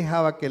 si él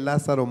dejaba que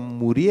Lázaro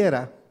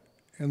muriera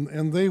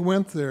and they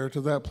went there to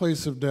that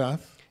place of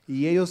death,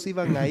 y ellos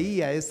iban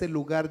ahí a ese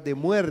lugar de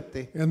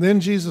muerte and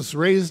then Jesus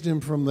raised him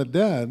from the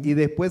dead, y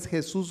después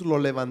Jesús lo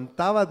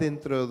levantaba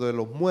dentro de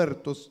los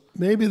muertos,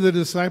 maybe the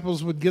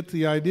disciples would get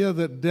the idea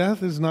that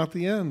death is not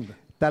the end.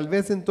 tal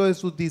vez entonces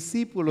sus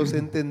discípulos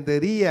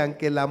entenderían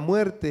que la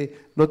muerte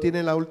no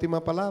tiene la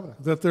última palabra,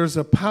 That there's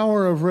a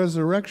power of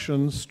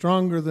resurrection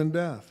stronger than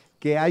death.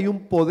 que hay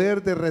un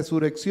poder de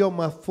resurrección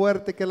más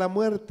fuerte que la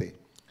muerte.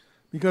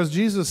 Because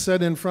Jesus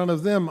said in front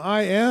of them,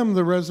 I am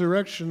the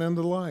resurrection and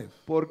the life.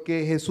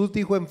 Porque Jesús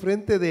dijo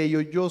enfrente de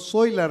ellos, yo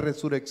soy la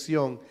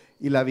resurrección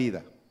y la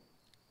vida.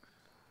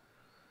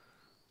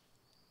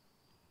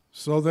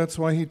 So that's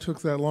why he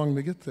took that long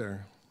to get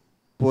there.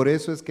 Por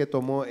eso es que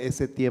tomó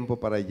ese tiempo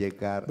para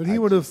llegar. But he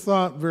would have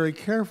thought very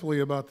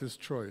carefully about this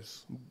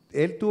choice.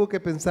 Él tuvo que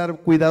pensar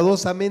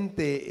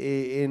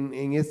cuidadosamente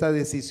en esta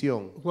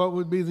decisión. What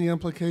would be the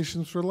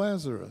implications for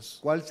Lazarus?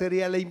 ¿Cuál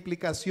sería la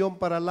implicación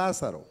para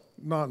Lázaro?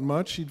 Not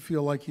much. He'd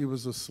feel like he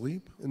was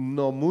asleep.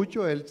 No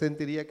mucho, él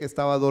sentiría que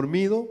estaba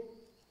dormido.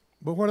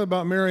 But what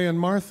about Mary and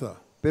Martha?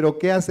 Pero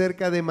 ¿qué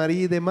acerca de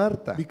María y de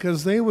Marta?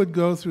 Because they would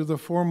go through the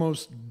four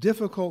most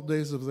difficult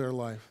days of their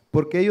life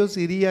Porque ellos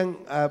irían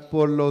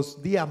por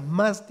los días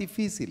más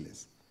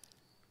difíciles,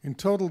 in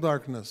total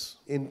darkness,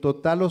 en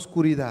total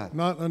oscuridad,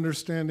 not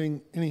understanding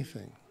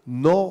anything.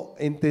 no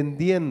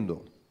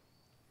entendiendo.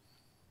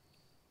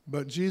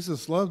 But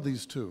Jesus loved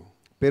these two.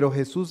 Pero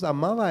Jesús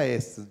amaba a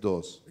estos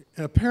dos.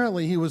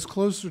 Apparently, he was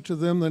closer to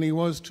them than he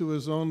was to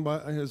his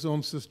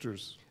own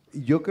sisters.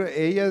 Yo creo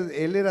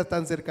él era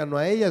tan cercano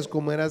a ellas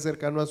como era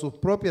cercano a sus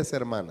propias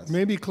hermanas.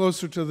 Maybe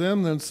closer to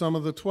them than some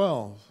of the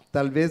 12,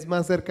 Tal vez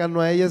más cercano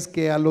a ellas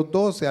que a los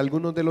 12,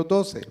 algunos de los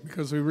 12.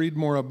 because we read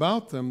more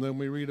about them than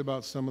we read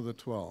about some of the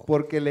 12.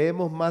 Porque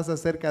leemos más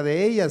acerca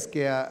de ellas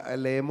que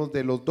leemos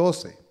de los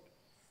 12.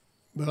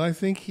 But I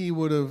think he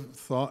would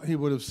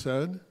have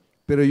said,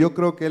 Pero yo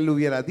creo que él le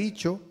hubiera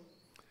dicho,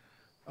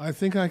 I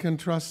think I can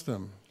trust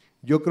them.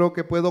 yo creo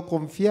que puedo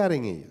confiar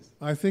en ellas.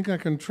 I think I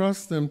can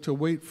trust them to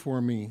wait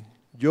for me.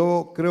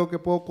 Yo creo que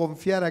puedo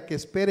confiar a que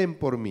esperen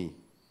por mí.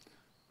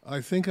 I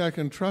think I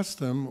can trust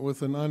them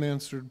with an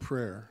unanswered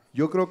prayer.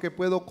 Yo creo que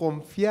puedo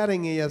confiar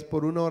en ellas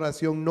por una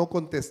oración no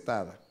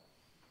contestada.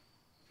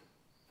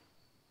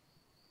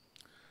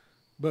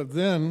 But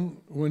then,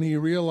 when he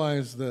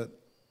realized that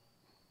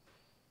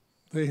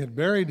they had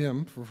buried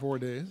him for 4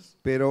 days,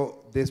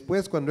 Pero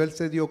después, cuando él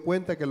se dio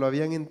cuenta que lo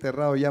habían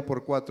enterrado ya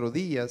por 4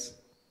 días,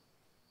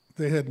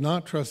 they had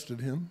not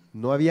trusted him,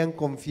 no habían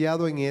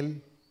confiado en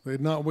él, they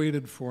had not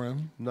waited for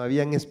him, no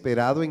habían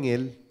esperado en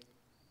él,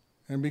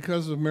 and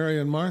because of Mary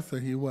and Martha,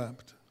 he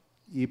wept.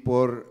 y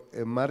por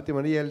Marta y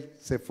María él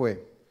se fue.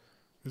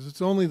 Because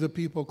it's only the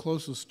people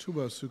closest to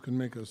us who can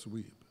make us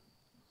weep.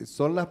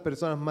 Son las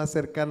personas más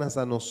cercanas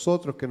a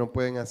nosotros que nos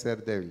pueden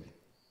hacer débil.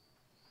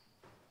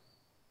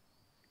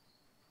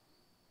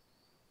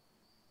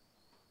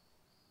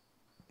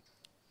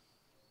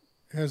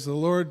 Has the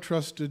Lord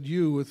trusted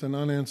you with an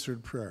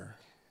unanswered prayer?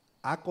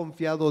 ¿Ha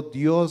confiado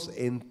Dios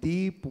en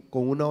ti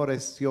con una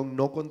oración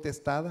no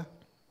contestada?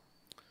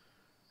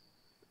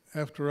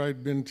 After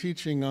I'd been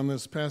teaching on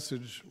this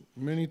passage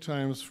many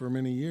times for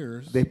many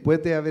years,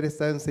 Después de haber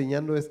estado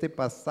enseñando este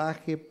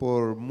pasaje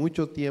por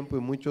mucho tiempo y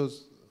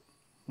muchas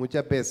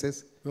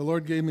veces, the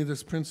Lord gave me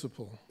this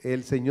principle.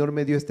 el Señor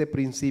me dio este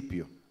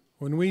principio.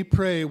 When we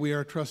pray, we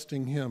are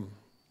trusting Him.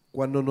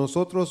 Cuando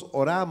nosotros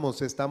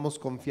oramos, estamos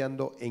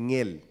confiando en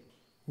Él.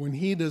 When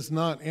He does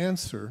not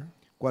answer,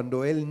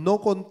 Cuando Él no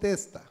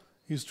contesta,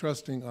 He's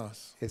trusting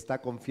us.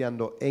 está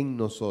confiando en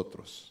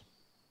nosotros.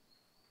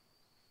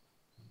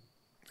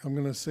 I'm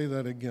going to say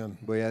that again.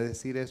 Voy a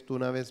decir esto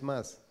una vez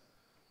más.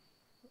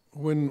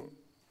 When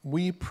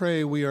we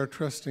pray, we are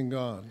trusting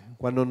God.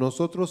 Cuando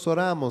nosotros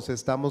oramos,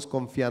 estamos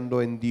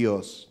confiando en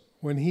Dios.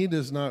 When He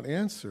does not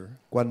answer,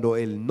 Cuando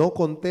Él no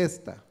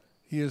contesta,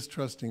 He is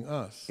trusting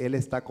us Él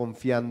está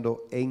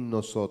confiando en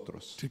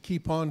nosotros to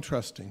keep on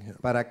trusting Him.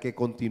 para que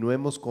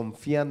continuemos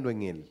confiando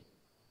en Él.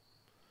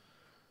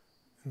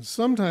 And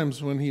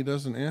sometimes when He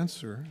doesn't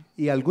answer,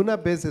 Y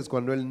algunas veces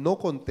cuando Él no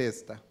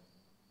contesta,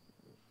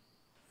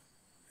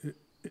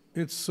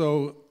 it's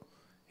so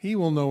He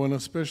will know, and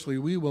especially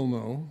we will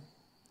know,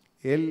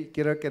 Él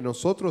quiere que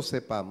nosotros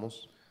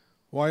sepamos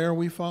why are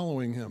we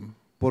following Him?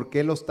 por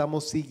qué lo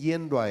estamos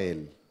siguiendo a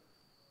Él.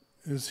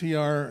 Is He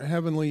our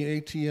heavenly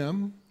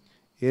ATM?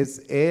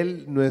 ¿Es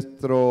Él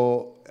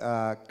nuestro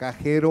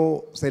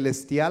cajero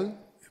celestial?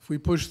 If we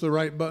push the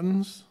right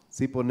buttons,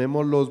 Si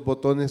ponemos los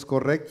botones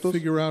correctos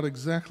figure out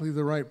exactly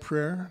the right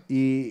prayer,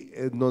 y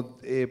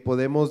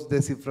podemos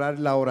descifrar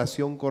la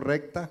oración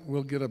correcta,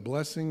 we'll get a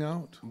blessing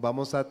out.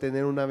 vamos a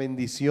tener una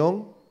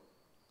bendición.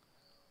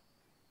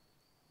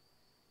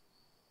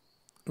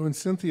 When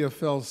Cynthia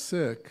fell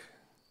sick,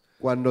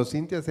 Cuando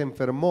Cintia se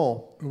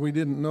enfermó, we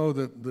didn't know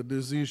that the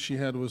disease she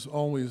had was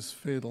always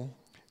fatal.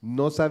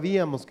 no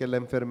sabíamos que la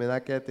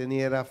enfermedad que ella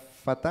tenía era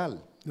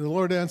fatal. The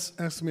Lord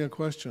asked me a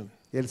question.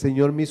 El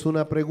Señor me hizo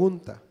una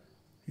pregunta.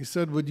 He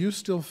said, would you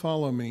still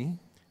follow me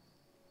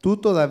 ¿Tú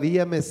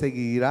todavía me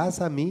seguirás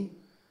a mí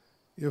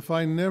if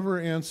I never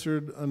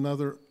answered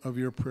another of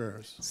your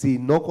prayers? si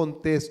no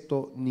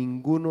contesto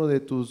ninguno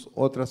de tus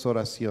otras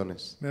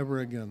oraciones? Never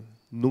again.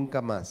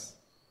 Nunca más.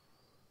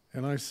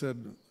 And I said,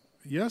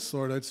 yes,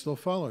 Lord, I'd still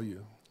follow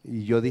you.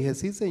 Y yo dije,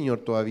 sí,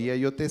 Señor, todavía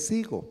yo te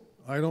sigo.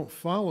 I don't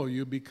follow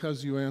you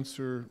because you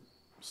answer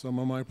some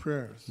of my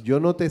prayers. Yo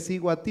no te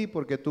sigo a ti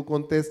porque tú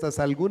contestas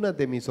algunas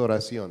de mis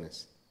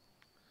oraciones.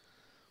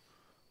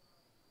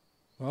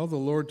 Well, the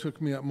Lord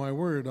took me at my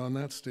word on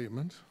that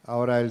statement.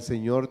 Ahora el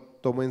Señor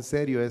tomó en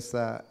serio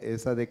esa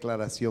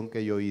declaración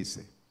que yo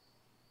hice.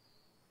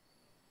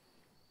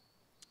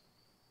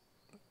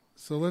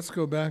 So let's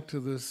go back to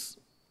this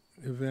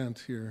event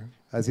here.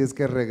 Así es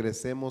que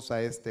regresemos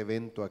a este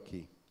evento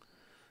aquí.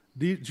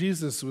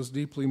 Jesus was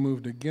deeply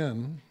moved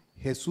again,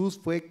 Jesús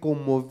fue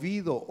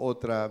conmovido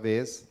otra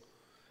vez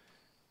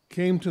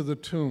came to the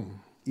tomb.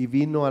 y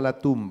vino a la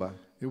tumba.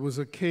 It was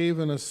a cave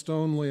and a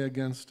stone lay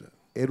against it.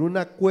 Era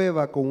una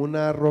cueva con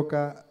una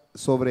roca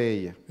sobre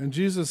ella. And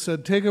Jesus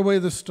said, take away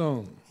the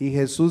stone. Y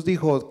Jesús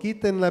dijo,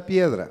 quiten la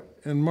piedra.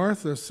 And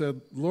Martha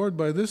said, Lord,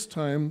 by this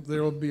time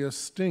there will be a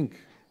stink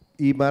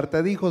Y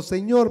Marta dijo,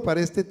 Señor,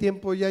 para este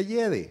tiempo ya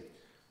hiede,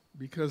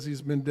 because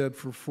he's been dead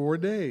for 4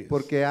 days.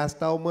 porque ha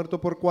estado muerto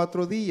por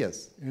 4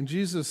 días. And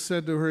Jesus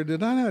said to her,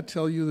 did I not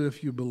tell you that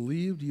if you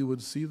believed, you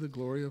would see the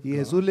glory of Y God?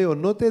 Jesús le dijo,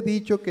 ¿no te he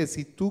dicho que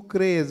si tú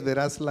crees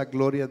verás la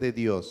gloria de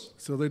Dios?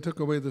 So they took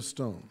away the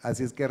stone.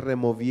 Así es que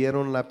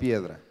removieron la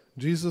piedra.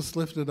 Jesus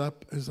lifted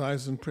up his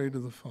eyes and prayed to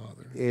the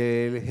Father.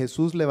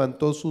 Jesús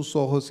levantó sus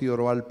ojos y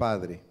oró al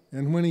Padre.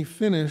 And when he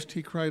finished,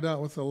 he cried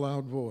out with a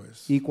loud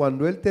voice, Y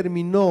cuando él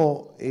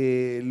terminó,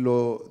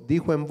 lo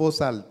dijo en voz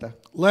alta,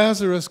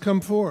 Lazarus,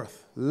 come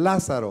forth.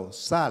 Lázaro,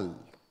 sal.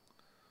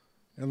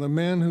 And the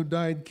man who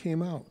died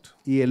came out.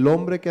 Y el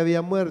hombre que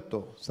había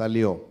muerto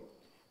salió.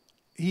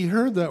 He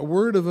heard that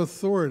word of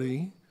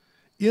authority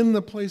in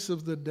the place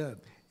of the dead.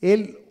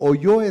 Él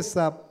oyó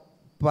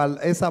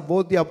esa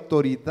voz de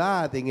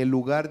autoridad en el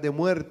lugar de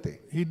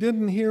muerte. He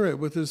didn't hear it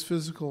with his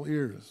physical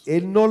ears.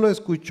 Él no lo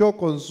escuchó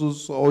con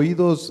sus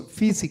oídos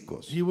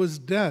físicos. He was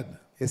dead.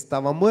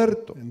 estaba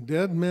muerto. And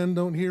dead men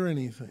don't hear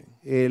anything.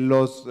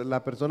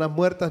 Las personas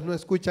muertas no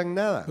escuchan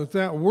nada. But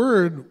that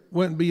word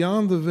went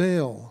beyond the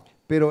veil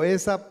Pero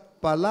esa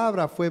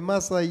palabra fue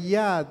más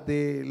allá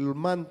del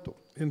manto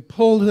and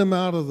pulled him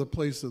out of the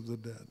place of the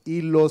dead,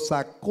 y lo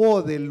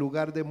sacó del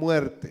lugar de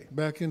muerte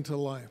back into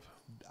life.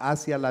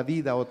 hacia la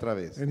vida otra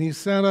vez. And he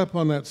sat up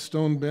on that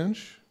stone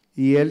bench.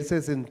 Y él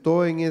se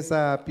sentó en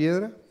esa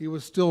piedra. He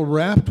was still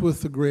wrapped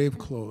with the grave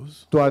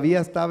clothes.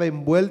 Todavía estaba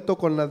envuelto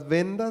con las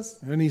vendas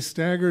And he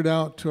staggered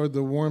out toward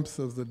the warmth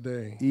of the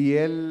day. y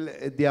él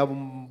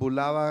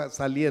deambulaba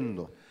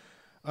saliendo.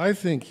 I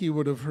think he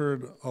would have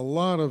heard a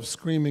lot of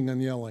screaming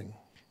and yelling.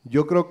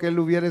 Yo creo que él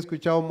hubiera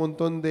escuchado un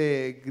montón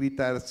de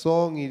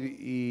gritarzón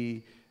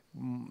y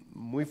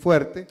muy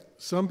fuerte.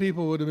 Some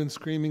people would have been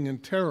screaming in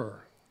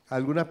terror,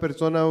 Algunas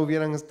personas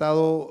hubieran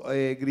estado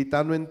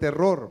gritando en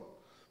terror,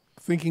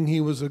 thinking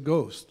he was a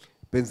ghost.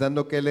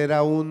 pensando que él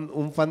era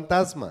un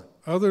fantasma.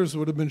 Others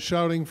would have been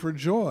shouting for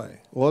joy,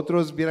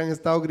 Otros hubieran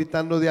estado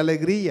gritando de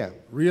alegría,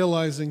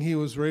 realizing he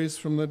was raised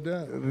from the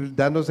dead.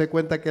 dándose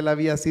cuenta que él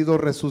había sido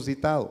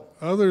resucitado.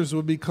 Others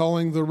would be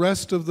calling the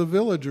rest of the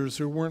villagers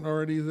who weren't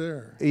already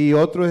there. Y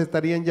otros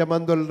estarían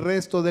llamando al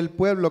resto del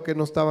pueblo que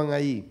no estaban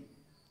ahí.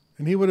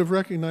 And he would have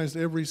recognized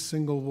every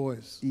single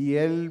voice. Y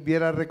él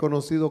hubiera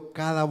reconocido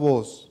cada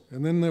voz.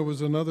 And then there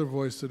was another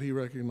voice that he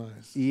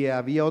recognized. Y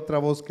había otra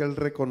voz que él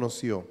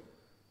reconoció.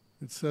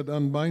 It said,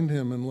 "Unbind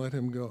him and let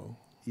him go."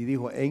 Y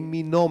dijo, en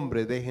mi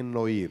nombre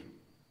déjenlo ir.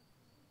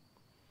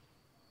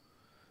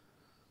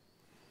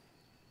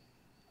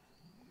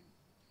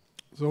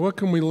 So what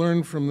can we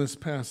learn from this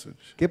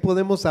passage? ¿Qué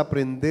podemos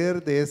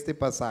aprender de este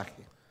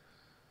pasaje?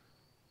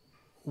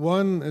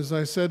 One, as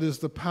I said, is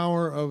the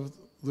power of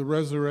the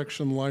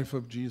resurrection life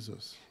of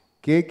Jesus.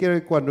 Que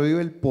cuando digo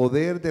el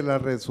poder de la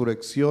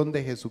resurrección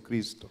de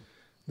Jesucristo.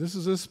 This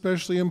is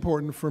especially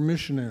important for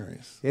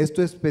missionaries,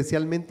 Esto es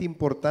especialmente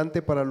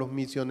importante para los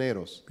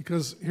misioneros,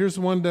 because here's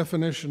one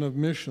definition of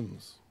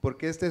missions.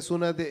 porque esta es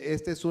una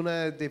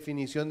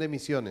definición de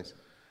misiones.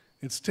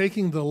 It's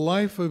taking the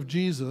life of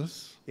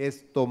Jesus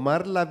Es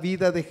tomar la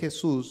vida de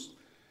Jesús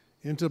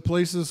into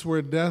places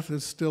where death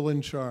is still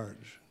in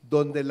charge.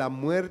 donde la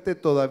muerte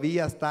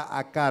todavía está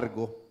a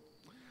cargo.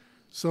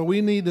 So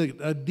we need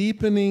a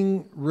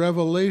deepening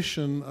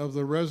revelation of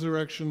the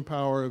resurrection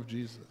power of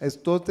Jesus.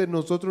 Entonces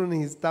nosotros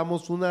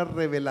necesitamos una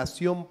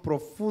revelación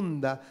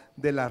profunda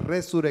de la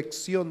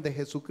resurrección de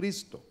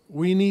Jesucristo.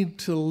 We need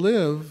to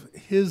live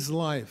his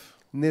life.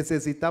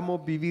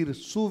 Necesitamos vivir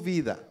su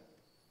vida.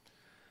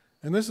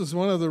 And this is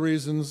one of the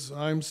reasons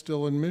I'm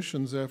still in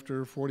missions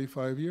after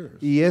 45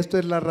 years. Y esto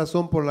es la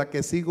razón por la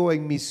que sigo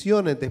en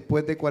misiones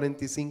después de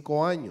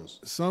 45 años.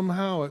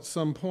 Somehow, at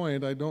some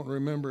point, I don't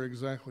remember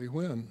exactly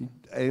when,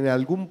 En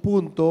algún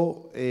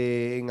punto,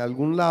 en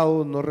algún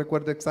lado, no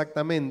recuerdo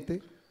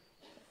exactamente,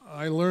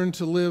 I learned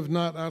to live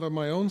not out of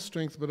my own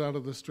strength, but out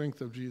of the strength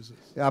of Jesus.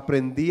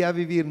 aprendí a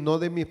vivir no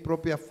de mis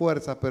propias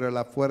fuerzas, pero de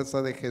la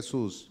fuerza de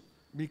Jesús.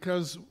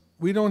 Because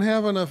we don't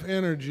have enough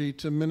energy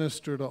to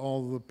minister to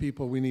all the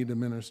people we need to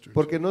minister to.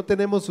 Porque no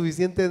tenemos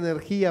suficiente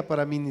energía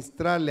para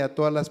ministrarle a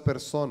todas las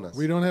personas.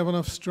 We don't have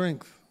enough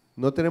strength.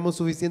 No tenemos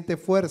suficiente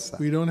fuerza.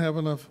 We don't have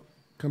enough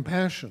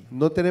compassion.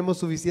 No tenemos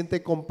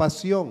suficiente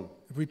compasión.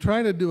 If we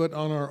try to do it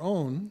on our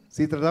own,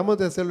 Si tratamos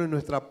de hacerlo en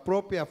nuestra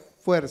propia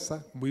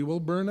fuerza, we will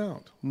burn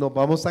out. nos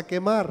vamos a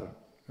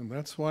quemar. And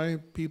that's why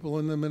people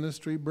in the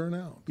ministry burn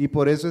out. Y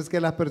por eso es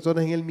que las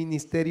personas en el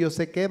ministerio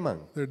se queman.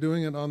 They're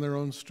doing it on their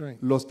own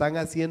strength. Lo están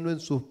haciendo en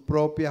sus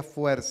propias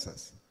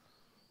fuerzas.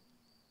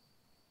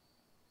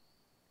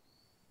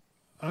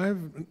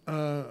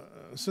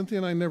 Cynthia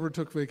and I never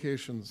took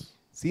vacations.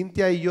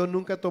 Cintia y yo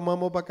nunca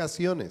tomamos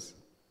vacaciones.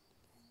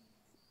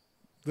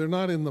 They're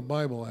not in the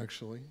Bible,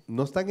 actually.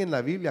 No están en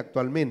la Biblia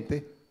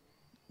actualmente.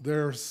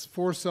 There's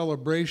 4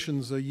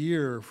 celebrations a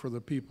year for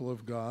the people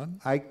of God,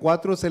 Hay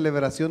 4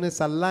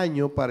 celebraciones al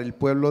año para el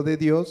pueblo de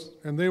Dios.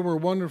 and they were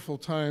wonderful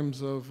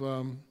times of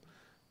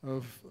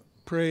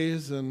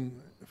praise and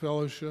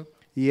fellowship.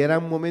 Y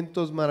eran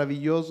momentos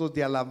maravillosos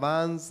de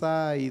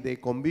alabanza y de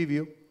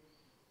convivio.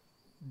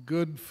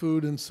 Good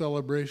food and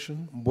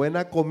celebration.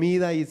 Buena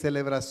comida y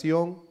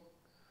celebración.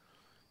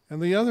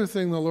 And the other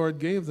thing the Lord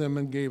gave them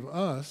and gave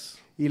us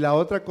Y la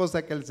otra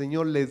cosa que el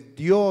Señor les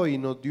dio y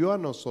nos dio a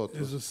is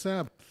nosotros a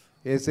Sabbath,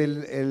 es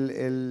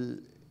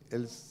el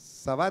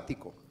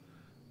sabático,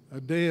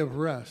 a day of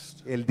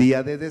rest. el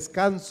día de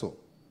descanso.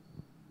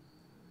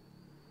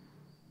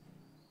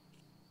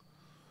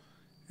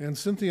 And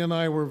Cynthia and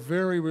I were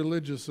very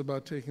religious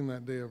about taking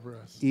that day of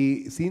rest.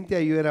 Y Cintia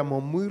y yo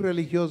éramos muy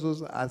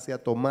religiosos hacia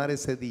tomar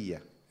ese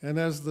día. And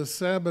as the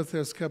Sabbath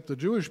has kept the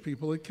Jewish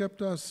people, it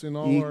kept us in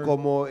all Y our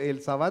como el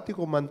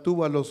sabático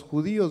mantuvo a los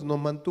judíos, nos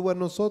mantuvo a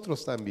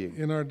nosotros también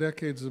in our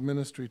decades of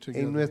ministry en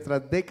together.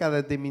 nuestras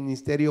décadas de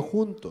ministerio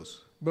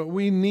juntos. But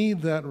we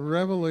need that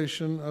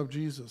revelation of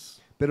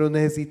Jesus. Pero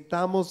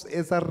necesitamos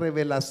esa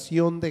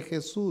revelación de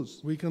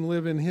Jesús. We can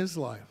live in his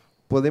life,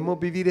 Podemos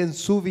vivir en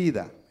su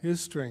vida, his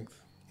strength,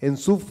 en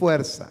su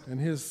fuerza, and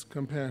his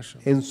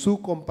compassion. en su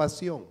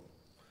compasión.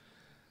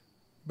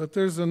 But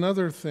there's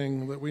another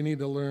thing that we need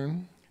to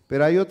learn,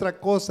 Pero hay otra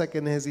cosa que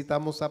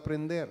necesitamos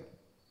aprender.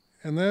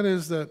 and that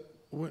is that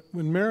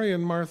when Mary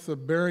and Martha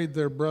buried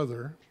their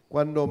brother,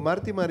 Cuando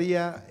Marta y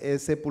María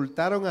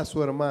sepultaron a su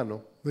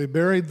hermano, they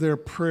buried their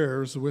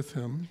prayers with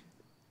him,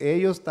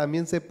 ellas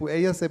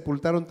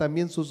sepultaron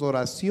también sus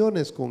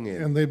oraciones con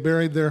él and they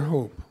buried their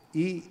hope,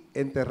 y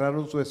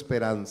enterraron su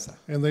esperanza.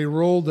 and they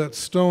rolled that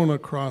stone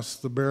across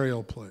the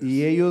burial place.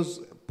 Y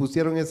ellos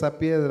pusieron esa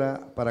piedra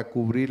para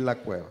cubrir la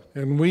cueva.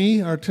 And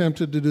we are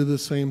tempted to do the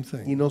same Y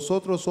thing.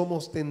 nosotros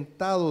somos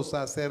tentados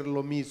a hacer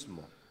lo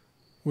mismo.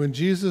 When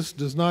Jesus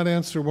does not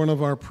answer one of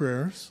our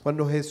prayers,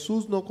 Cuando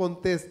Jesús no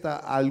contesta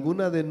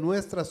alguna de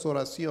nuestras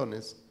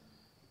oraciones,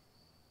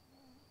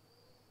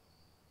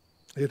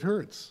 it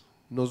hurts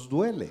nos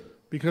duele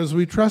because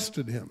we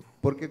trusted him.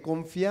 porque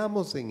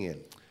confiamos en Él.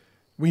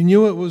 We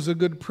knew it was a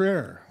good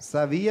prayer.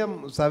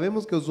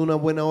 Sabemos que es una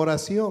buena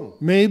oración.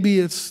 Maybe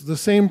it's the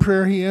same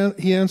prayer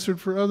he answered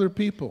for other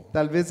people.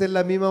 Tal vez es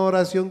la misma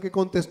oración que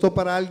contestó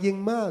para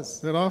alguien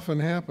más. That often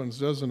happens,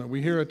 doesn't it?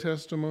 We hear a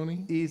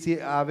testimony, Y si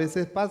a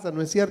veces pasa,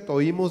 ¿no es cierto?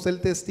 Oímos el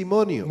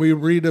testimonio, we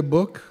read a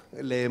book,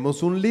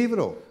 leemos un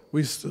libro,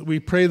 we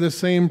pray the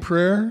same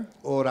prayer,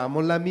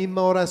 oramos la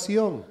misma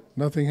oración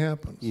nothing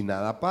happens. y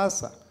nada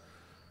pasa.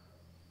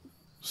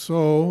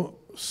 So,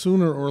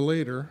 sooner or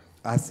later,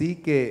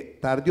 Así que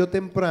tarde o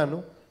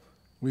temprano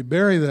we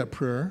bury that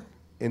prayer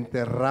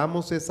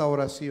enterramos esa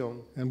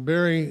oración and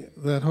bury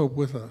that hope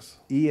with us.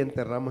 y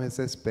enterramos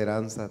esa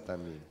esperanza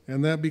también.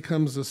 And that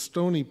becomes a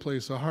stony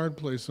place, a hard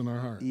place in our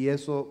heart. Y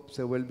eso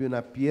se vuelve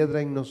una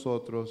piedra en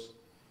nosotros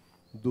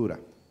dura.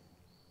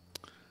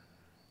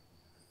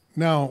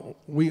 Now,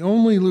 we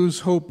only lose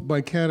hope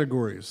by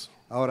categories.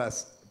 Ahora,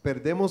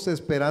 perdemos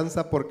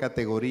esperanza por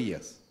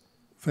categorías.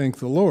 Thank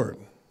the Lord.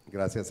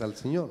 Gracias al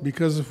Señor.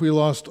 Because if we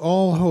lost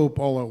all hope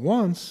all at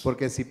once,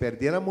 Porque si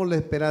perdiéramos la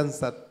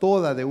esperanza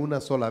toda de una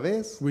sola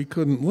vez, we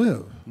couldn't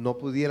live. no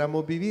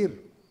pudiéramos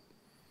vivir.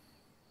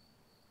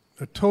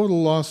 A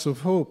total loss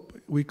of hope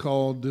we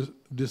call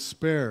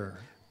despair.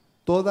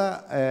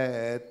 Toda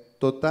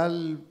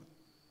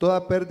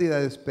pérdida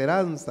de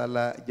esperanza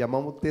la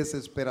llamamos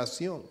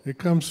desesperación. It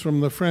comes from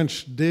the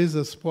French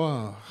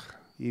désespoir.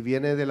 Y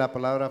viene de la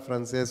palabra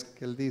francés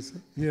que él dice.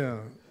 Yeah.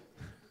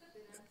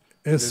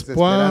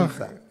 Espoir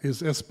Desesperanza.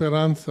 is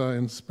esperanza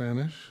in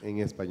Spanish. En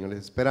español es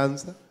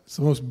esperanza. It's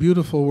the most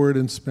beautiful word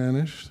in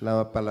Spanish.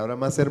 La palabra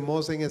más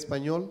hermosa en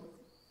español.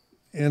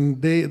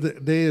 And de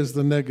is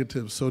the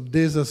negative, so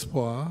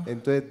désespoir,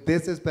 Entonces,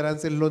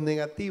 desesperanza es lo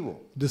negativo.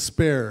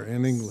 despair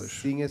in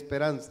English. Sin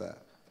esperanza.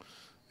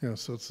 Yeah,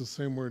 so it's the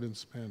same word in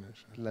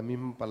Spanish. La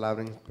misma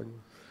palabra en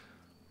español.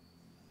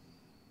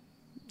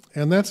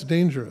 And that's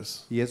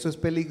dangerous. Y eso es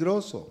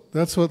peligroso.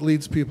 That's what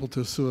leads people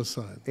to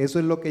suicide. Eso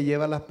es lo que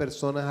lleva a las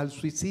personas al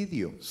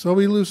suicidio. So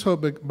we lose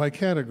hope by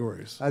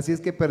categories. Así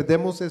es que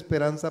perdemos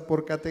esperanza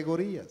por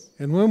categorías.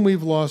 And when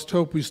we've lost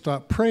hope, we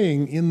stop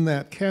praying in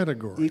that Y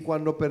category.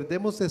 cuando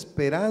perdemos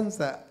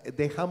esperanza,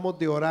 dejamos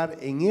de orar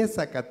en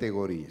esa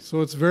categoría.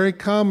 So it's very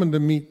common to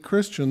meet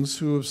Christians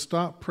who have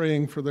stopped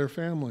praying for their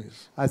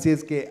families. Así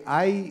es que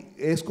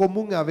es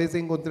común a veces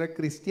encontrar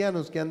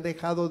cristianos que han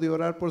dejado de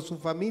orar por su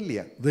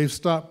familia. They've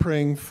stopped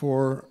praying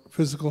for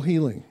physical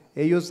healing.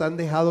 Ellos han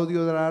dejado de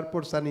orar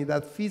por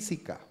sanidad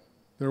física.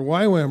 There are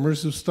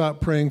YWAMers who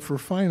stopped praying for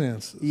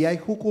finances. Y hay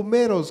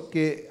jucumeros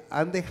que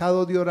han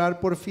dejado de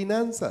orar por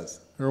finanzas.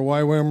 There are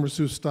YWAMers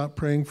who stopped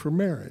praying for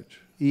marriage.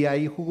 Y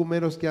hay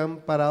jucumeros que han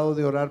parado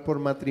de orar por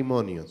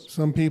matrimonios.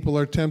 Some people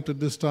are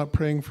tempted to stop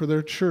praying for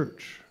their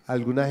church.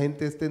 Alguna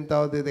gente es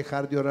tentada de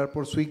dejar de orar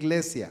por su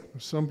iglesia.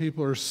 Some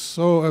people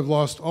have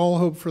lost all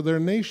hope for their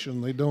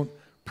nation. They don't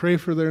pray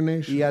for their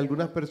nation. Y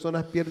algunas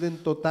personas pierden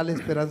total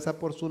esperanza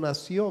por su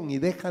nación y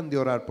dejan de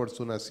orar por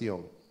su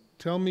nación.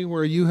 Tell me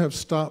where you have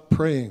stopped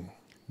praying,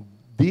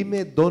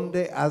 Dime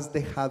dónde has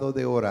dejado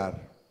de orar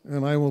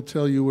and I will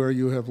tell you where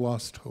you have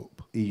lost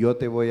hope. y yo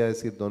te voy a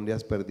decir dónde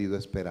has perdido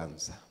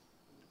esperanza.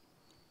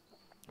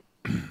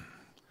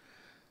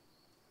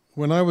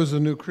 When I was a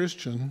new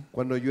Christian,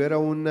 Cuando yo era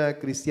un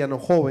cristiano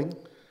joven,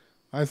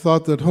 I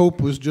thought that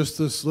hope was just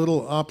this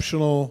little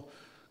optional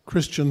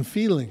Christian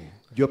feeling.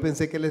 yo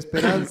pensé que la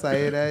esperanza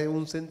era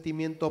un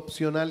sentimiento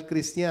opcional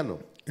cristiano.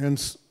 And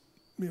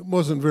it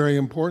wasn't very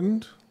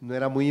important. No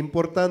era muy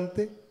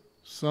importante.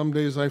 Some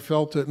days I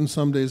felt it and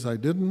some days I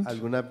didn't.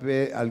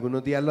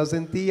 Algunos días lo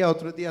sentía,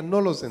 otros días no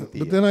lo sentía.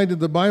 But then I did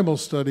the Bible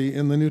study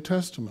in the New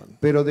Testament.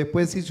 Pero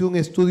después hice un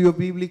estudio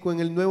bíblico en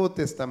el Nuevo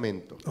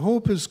Testamento.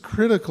 Hope is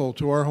critical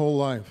to our whole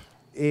life.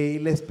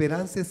 La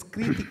esperanza es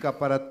crítica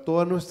para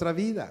toda nuestra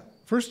vida.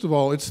 First of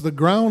all, it's the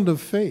ground of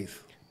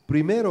faith.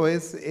 Primero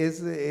es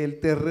el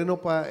terreno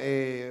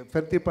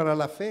fértil para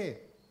la fe.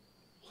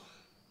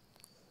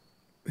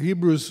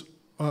 Hebrews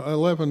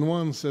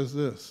 11:1 says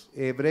this.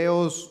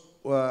 Hebreos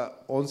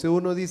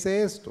 11:1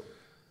 dice esto.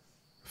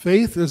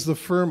 Faith is the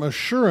firm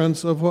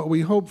assurance of what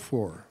we hope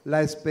for. La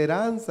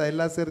esperanza es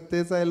la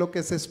certeza de lo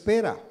que se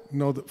espera.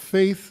 No, that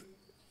faith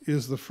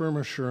is the firm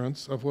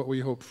assurance of what we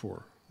hope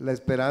for. La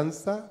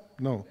esperanza,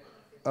 No.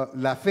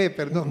 La fe,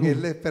 perdón, es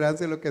la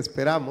esperanza de lo que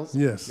esperamos.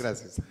 Yes.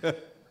 Gracias.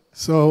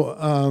 So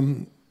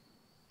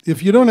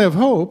if you don't have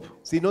hope,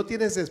 Si no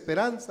tienes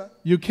esperanza,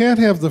 you can't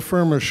have the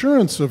firm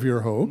assurance of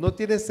your hope, no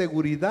tienes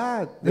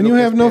seguridad de and lo you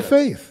que have no esperas.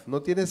 faith. No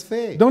tienes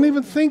fe. Don't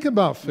even think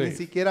about Ni faith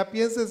siquiera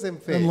pienses en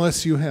fe,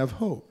 unless you have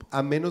hope.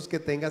 a menos que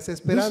tengas This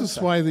is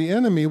esperanza. why the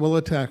enemy will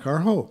attack our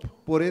hope.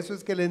 Por eso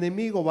es que el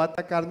enemigo va a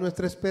atacar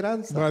nuestra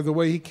esperanza. By the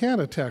way, he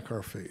can't attack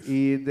our faith.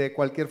 Y de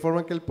cualquier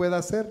forma que él pueda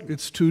hacerlo.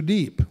 It's too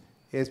deep.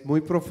 Es muy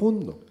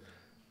profundo.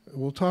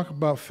 We'll talk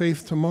about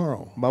faith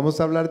tomorrow. Vamos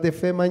a hablar de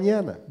fe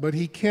mañana. But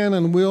he can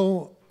and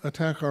will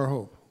attack our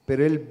hope.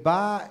 Pero él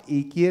va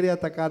y quiere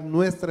atacar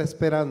nuestra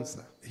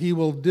esperanza. He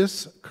will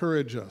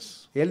discourage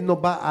us, Él nos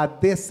va a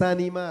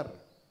desanimar,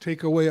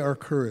 take away our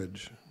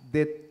courage.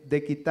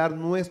 de quitar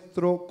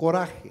nuestro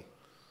coraje.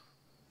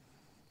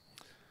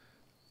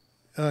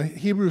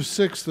 Hebrews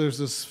 6, there's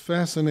this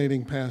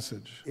fascinating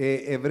passage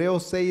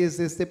Hebreos 6 es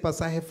este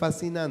pasaje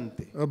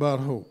fascinante about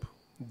hope.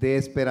 de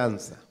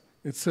esperanza.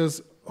 It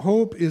says,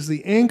 hope is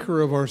the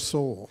anchor of our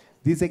soul.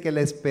 Dice que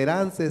la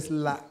esperanza es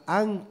la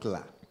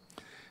ancla.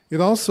 It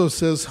also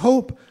says,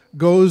 hope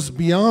goes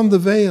beyond the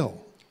veil.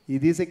 Y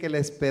dice que la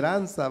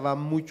esperanza va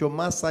mucho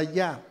más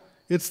allá.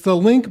 It's the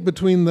link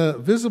between the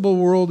visible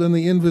world and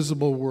the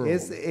invisible world.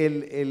 Es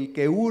el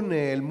que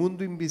une el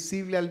mundo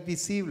invisible al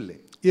visible.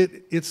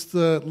 It's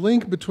the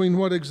link between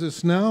what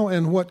exists now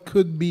and what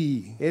could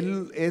be.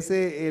 Es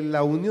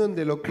la unión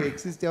de lo que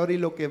existe ahora y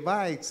lo que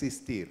va a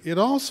existir. It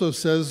also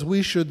says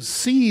we should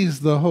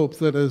seize the hope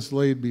that is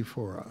laid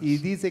before us. Y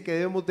dice que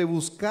debemos de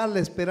buscar la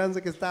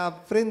esperanza que está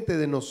frente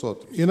de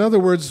nosotros. In other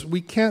words,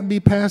 we can't be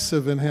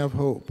passive and have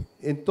hope.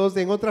 Entonces,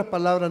 en otras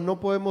palabras, no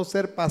podemos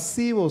ser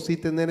pasivos y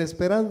tener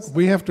esperanza.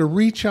 We have to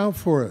reach out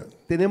for it.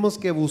 Tenemos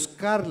que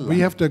buscarla.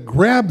 We have to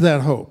grab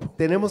that hope.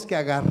 Tenemos que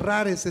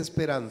agarrar esa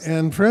esperanza.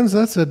 And friends,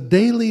 that's a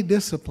daily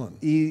discipline.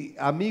 Y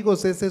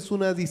amigos, esa es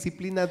una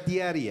disciplina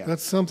diaria.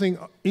 That's something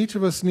each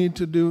of us need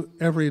to do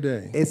every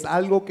day. Es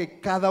algo que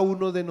cada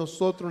uno de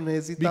nosotros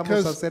necesitamos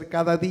Because hacer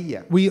cada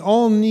día. we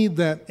all need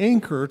that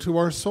anchor to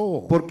our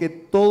soul. Porque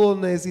todos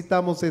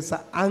necesitamos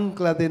esa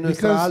ancla de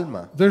nuestra Because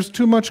alma. there's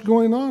too much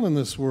going on in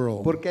this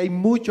world. Porque hay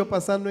mucho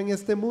pasando en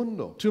este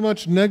mundo. Too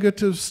much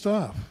negative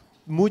stuff.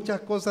 Muchas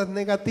cosas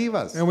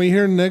negativas. And we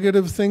hear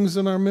negative things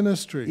in our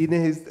ministry.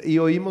 Y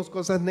oímos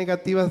cosas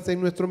negativas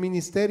en nuestro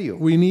ministerio.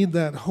 We need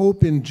that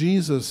hope in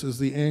Jesus as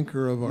the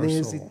anchor of our soul.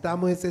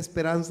 Necesitamos esa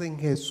esperanza en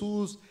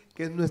Jesús,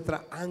 que es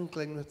nuestra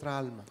ancla en nuestra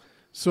alma.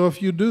 So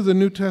if you do the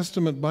New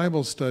Testament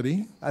Bible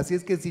study, Así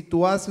es que si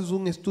tú haces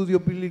un estudio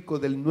bíblico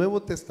del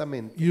Nuevo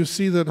Testamento, you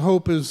see that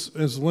hope is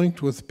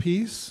linked with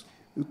peace,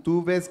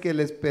 tú ves que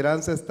la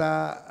esperanza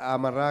está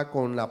amarrada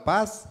con la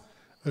paz,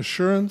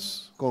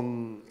 assurance,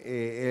 con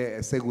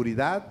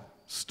seguridad,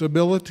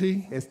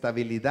 stability,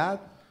 estabilidad,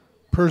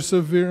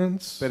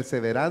 perseverance,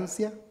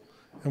 perseverancia,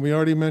 and we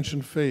already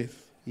mentioned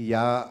faith. y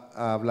ya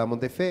hablamos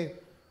de fe.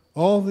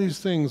 All these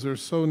things are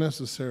so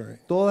necessary.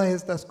 Todas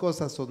estas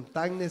cosas son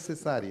tan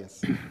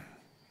necesarias,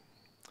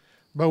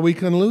 But we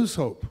can lose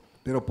hope.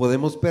 pero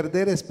podemos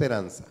perder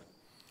esperanza.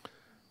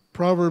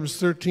 Proverbs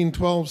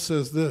 13:12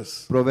 says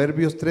this,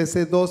 Proverbios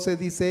 13:12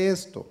 dice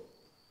esto: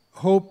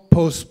 hope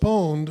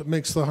postponed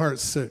makes the heart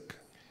sick.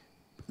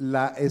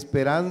 la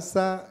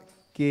esperanza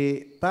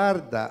que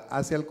tarda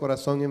hacia el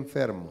corazón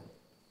enfermo.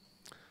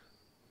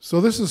 So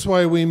this is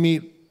why we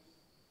meet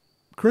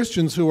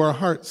Christians who are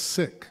heart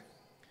sick.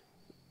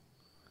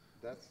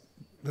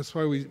 That's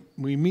why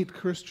we meet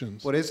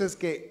Christians. Por eso es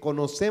que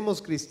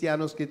conocemos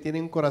cristianos que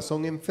tienen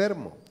corazón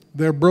enfermo,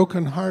 They're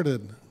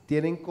brokenhearted.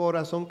 tienen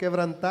corazón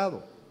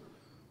quebrantado.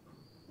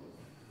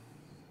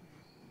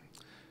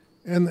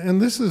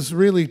 And this is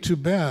really too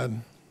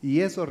bad, Y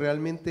eso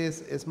realmente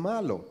es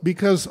malo,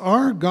 because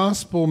our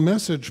gospel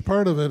message,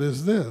 part of it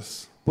is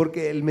this.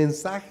 porque el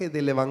mensaje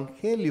del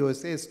evangelio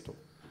es esto: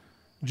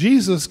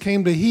 Jesus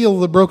came to heal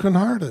the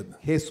brokenhearted.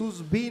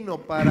 Jesús vino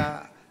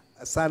para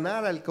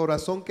sanar al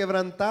corazón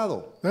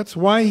quebrantado. That's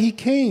why he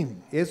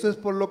came. Eso es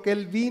por lo que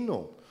él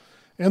vino.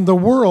 And the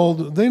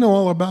world, they know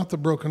all about the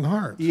broken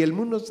heart. Y el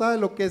mundo sabe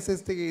lo que es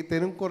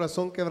tener un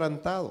corazón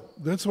quebrantado.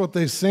 That's what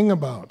they sing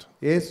about.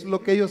 Es lo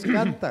que ellos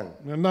cantan.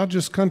 And not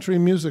just country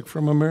music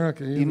from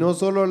America. Y either. no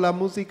solo la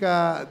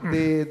música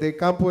de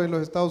campo de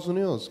los Estados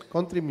Unidos,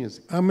 country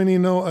music. How many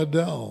know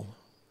Adele?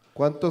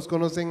 ¿Cuántos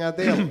conocen a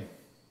Adele?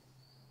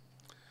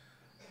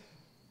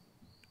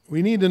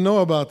 We need to know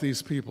about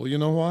these people. You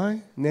know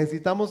why?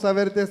 Necesitamos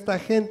saber de esta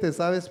gente,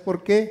 ¿sabes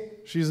por qué?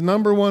 She's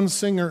 #1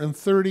 singer in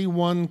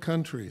 31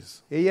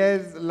 countries. Ella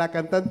es la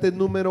cantante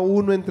número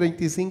 1 en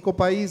 35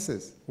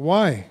 países.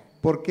 Why?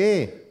 ¿Por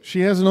qué?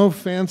 She has no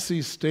fancy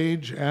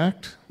stage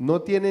act, No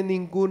tiene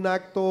ningún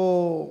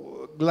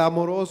acto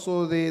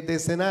glamoroso de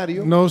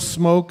escenario. no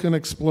smoke and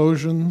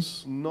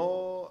explosions,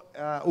 No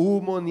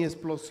humo ni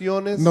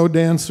explosiones. no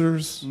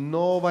dancers.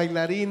 No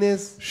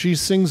bailarines. She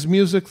sings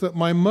music that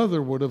my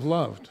mother would have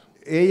loved.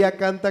 Ella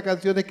canta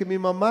canciones que mi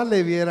mamá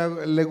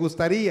le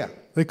gustaría.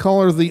 They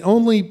call her the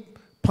only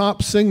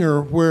pop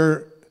singer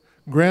where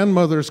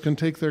grandmothers can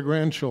take their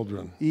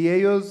grandchildren. Y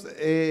ellos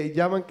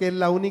llaman que es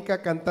la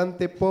única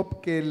cantante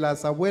pop que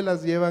las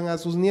abuelas llevan a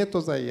sus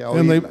nietos ahí a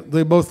And oírla.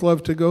 they both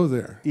love to go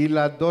there. Y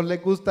las dos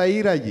les gusta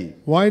ir allí.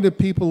 Why do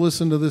people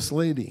listen to this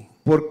lady?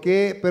 ¿Por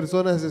qué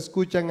personas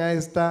escuchan a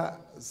esta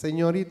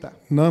señorita?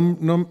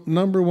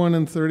 Number one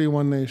in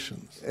 31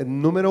 nations. El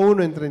número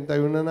 1 en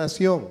 31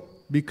 nación.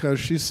 Because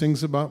she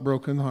sings about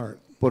broken heart.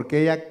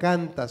 Porque ella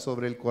canta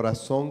sobre el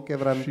corazón She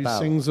quebrantado.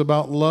 sings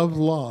about love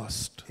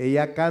lost.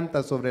 Ella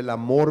canta sobre el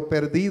amor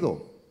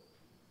perdido.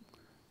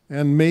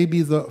 And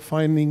maybe the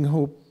finding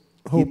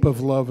hope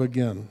of love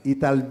again. Y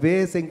tal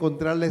vez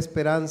encontrar la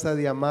esperanza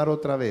de amar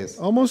otra vez.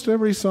 Almost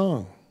every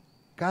song.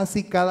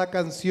 Casi cada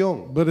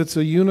canción. But it's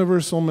a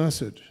universal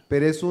message.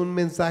 Pero es un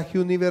mensaje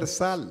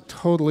universal.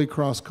 Totally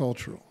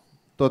cross-cultural.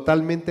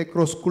 Totalmente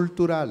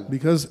cross-cultural.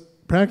 Because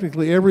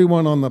practically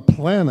everyone on the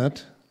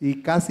planet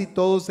Y casi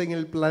todos en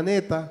el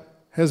planeta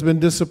has been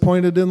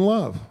disappointed in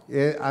love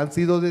han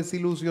sido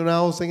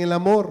desilusionados en el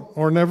amor.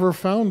 or never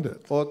found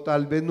it O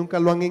tal vez nunca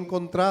lo han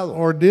encontrado.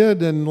 or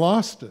did and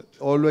lost it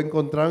O lo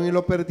encontraron y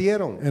lo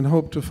perdieron. and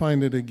hope to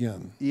find it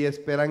again. Y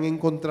esperan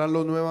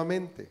encontrarlo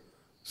nuevamente.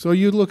 So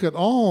you look at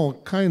all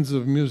kinds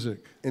of music.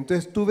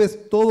 Entonces tú ves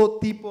todo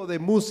tipo de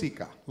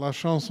música. La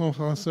chanson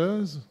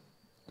française,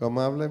 ¿Cómo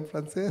habla en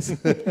francés?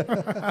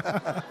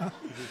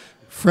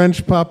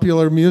 French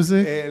popular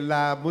music,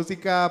 La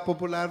música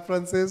popular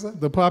francesa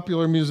the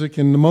popular music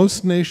in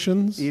most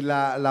nations, y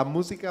la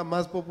música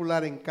más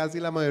popular en casi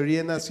la mayoría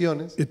de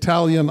naciones,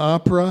 Italian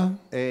opera.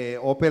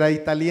 ópera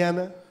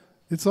italiana,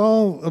 It's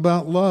all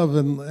about love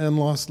and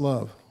lost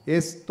love.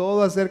 es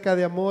todo acerca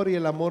de amor y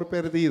el amor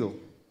perdido.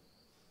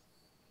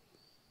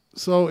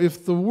 So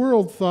if the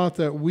world thought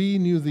that we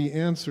knew the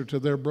answer to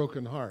their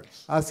broken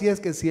hearts, Así es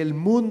que si el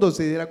mundo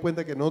se diera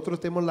cuenta que nosotros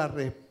tenemos la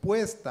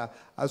respuesta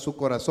a su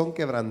corazón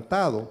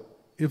quebrantado,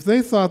 if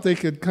they thought they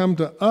could come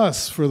to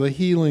us for the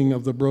healing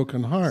of the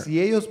broken heart, si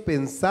ellos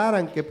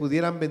pensaran que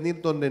pudieran venir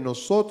donde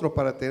nosotros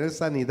para tener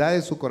sanidad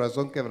de su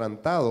corazón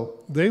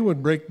quebrantado, they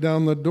would break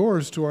down the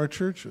doors to our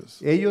churches.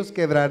 ellos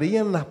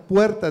quebrarían las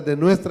puertas de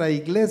nuestra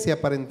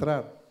iglesia para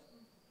entrar.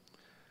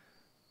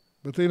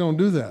 But they don't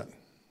do that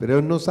Pero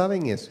ellos no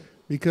saben eso,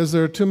 because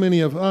there are too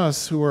many of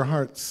us who are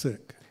heart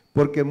sick.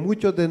 porque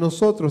muchos de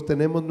nosotros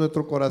tenemos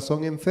nuestro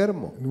corazón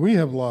enfermo. And we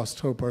have lost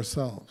hope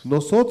ourselves.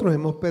 Nosotros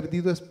hemos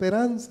perdido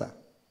esperanza.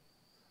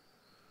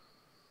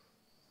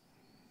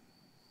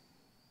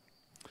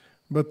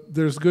 But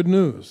there's good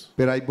news.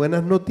 Pero hay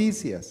buenas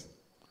noticias.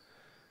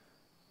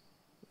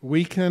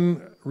 We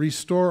can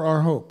restore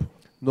our hope.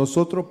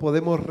 Nosotros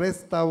podemos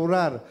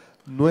restaurar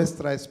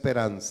nuestra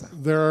esperanza.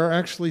 There are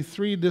actually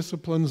 3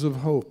 disciplines of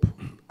hope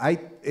Hay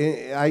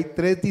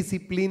 3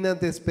 disciplinas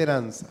de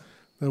esperanza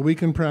that we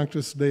can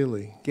practice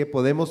daily. que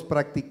podemos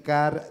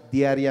practicar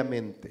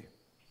diariamente.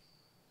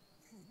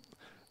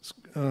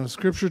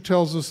 Scripture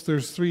tells us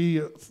there's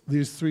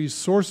these 3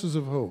 sources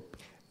of hope.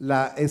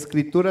 La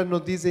escritura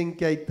nos dicen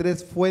que hay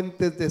 3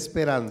 fuentes de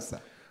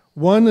esperanza.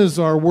 One is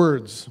our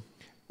words,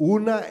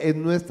 Una es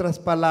nuestras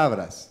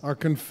palabras, our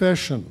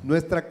confession.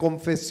 nuestra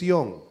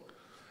confesión,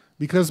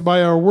 Because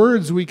by our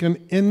words we can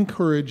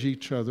encourage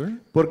each other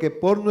porque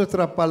por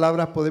nuestras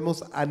palabras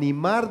podemos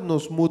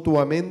animarnos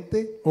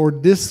mutuamente or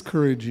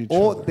discourage each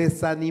o other.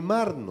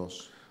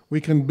 desanimarnos. We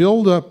can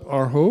build up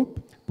our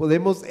hope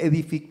Podemos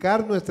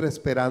edificar nuestra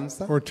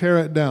esperanza or tear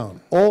it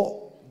down.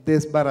 o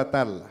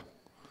desbaratarla.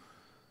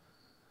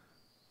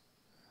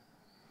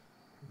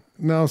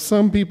 Now,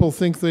 some people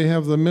think they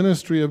have the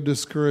ministry of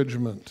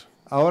discouragement.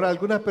 Ahora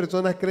algunas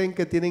personas creen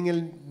que tienen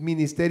el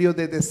ministerio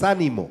de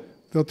desánimo.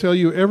 They'll tell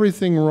you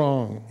everything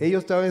wrong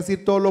Ellos te van a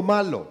decir todo lo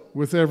malo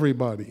with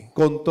everybody,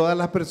 con todas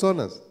las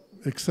personas.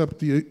 except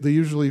they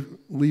usually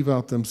leave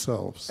out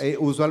themselves.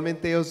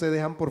 Usualmente ellos se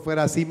dejan por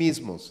fuera a sí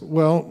mismos.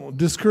 Well,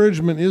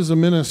 discouragement is a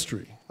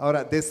ministry,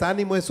 Ahora,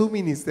 desánimo es un but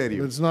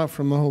ministerio. it's not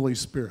from the Holy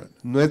Spirit.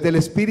 No es del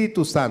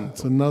Espíritu It's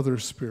Santo, another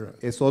spirit.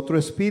 es otro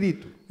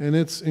espíritu. And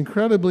it's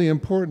incredibly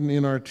important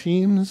in our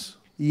teams,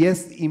 Y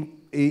es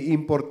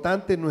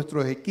importante en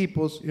nuestros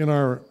equipos, in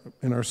our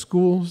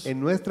schools, en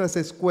nuestras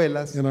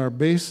escuelas, in our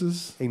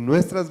bases, en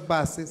nuestras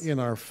bases, in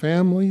our en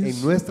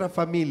families, nuestra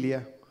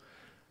familia,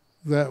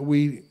 that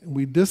we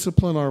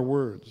discipline our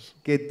words,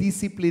 que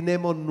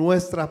disciplinemos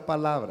nuestras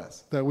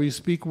palabras, that we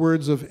speak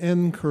words of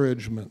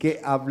encouragement. que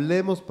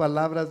hablemos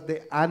palabras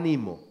de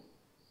ánimo.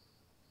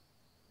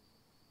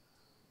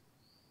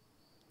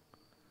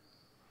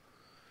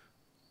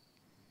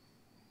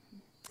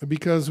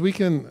 Because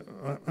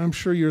I'm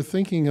sure you're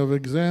thinking of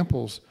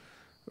examples.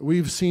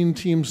 We've seen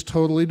teams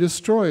totally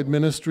destroyed,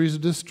 ministries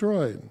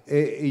destroyed.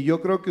 Y yo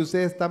creo que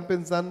ustedes están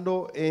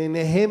pensando en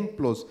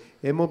ejemplos.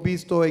 Hemos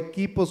visto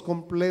equipos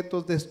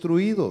completos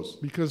destruidos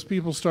Because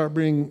people start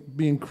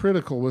being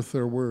critical with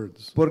their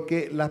words.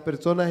 porque las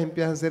personas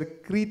empiezan a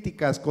ser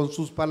críticas con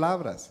sus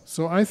palabras.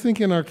 So I think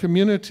in our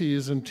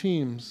communities and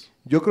teams,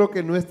 Yo creo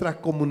que en nuestras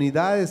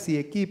comunidades y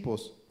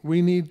equipos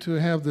we need to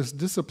have this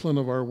discipline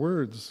of our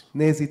words.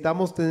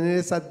 necesitamos tener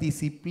esa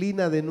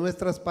disciplina de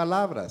nuestras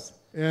palabras.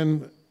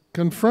 And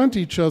confront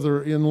each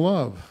other in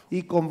love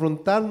y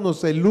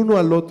confrontarnos el uno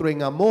al otro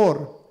en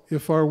amor,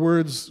 if our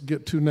words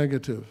get too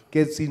negative,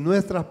 que si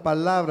nuestras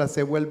palabras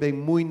se vuelven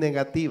muy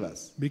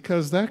negativas,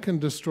 because that can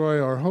destroy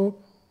our hope.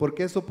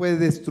 porque eso puede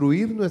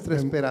destruir nuestra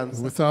And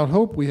esperanza. without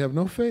hope, we have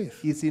no faith.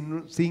 Y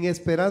sin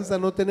esperanza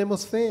no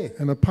tenemos fe.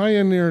 And a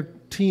pioneer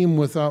team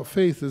without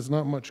faith is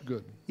not much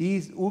good.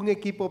 Y un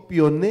equipo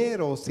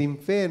pionero sin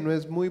fe no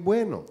es muy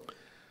bueno.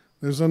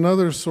 There's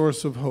another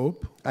source of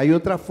hope. Hay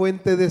otra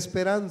fuente de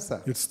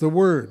esperanza. It's the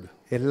Word.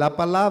 Es la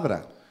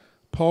palabra.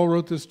 Paul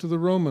wrote this to the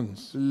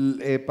Romans,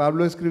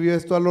 Pablo escribió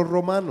esto a los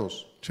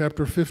romanos,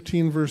 chapter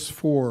 15, verse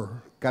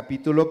 4.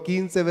 capítulo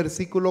 15,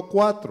 versículo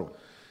 4.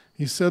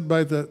 He said,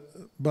 by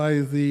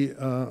the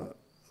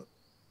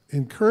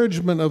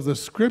encouragement of the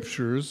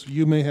Scriptures,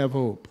 you may have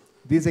hope.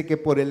 Dice que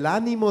por el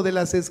ánimo de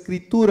las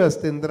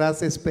escrituras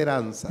tendrás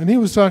esperanza. And he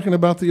was talking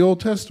about the Old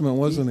Testament,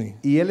 wasn't he?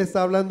 Y él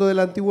está hablando del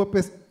Antiguo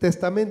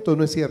Testamento,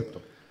 ¿no es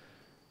cierto?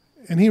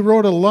 And he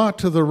wrote a lot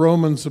to the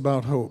Romans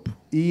about hope.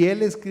 Y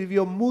él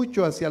escribió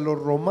mucho hacia los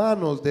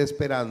romanos de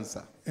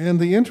esperanza. And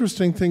the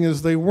interesting thing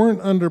is they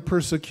weren't under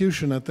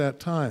persecution at that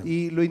time.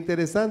 Y lo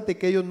interesante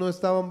que ellos no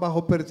estaban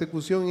bajo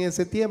persecución en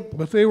ese tiempo,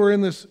 But they were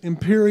in this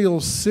imperial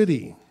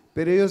city,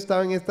 pero ellos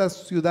estaban en esta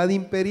ciudad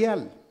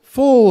imperial,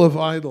 full of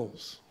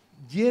idols.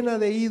 llena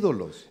de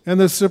ídolos. And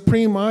the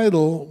supreme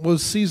idol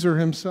was Caesar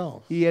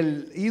himself. Y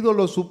el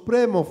ídolo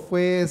supremo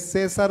fue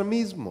César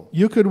mismo.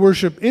 You could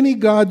worship any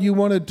god you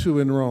wanted to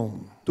in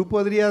Rome, Tú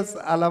podrías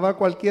alabar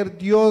cualquier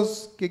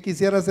dios que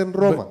quisieras en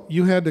Roma, but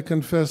you had to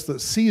confess that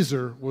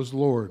Caesar was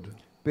Lord.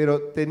 pero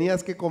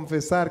tenías que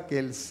confesar que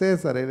el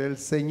César era el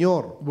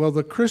Señor. Well,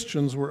 the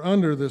Christians were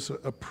under this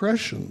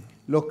oppression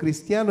Los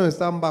cristianos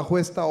están bajo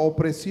esta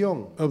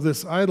opresión, of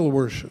this idol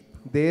worship.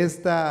 de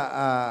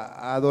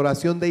esta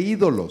adoración de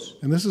ídolos.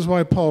 And this is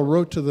why Paul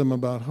wrote to them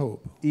about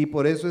hope. Y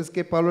por eso es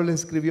que Pablo le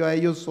escribió a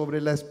ellos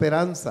sobre la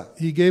esperanza.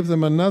 He gave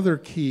them another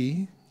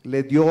key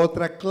Le dio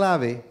otra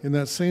clave in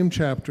that same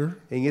chapter,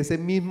 en ese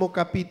mismo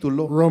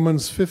capítulo,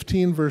 Romans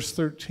 15, verse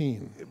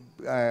 13.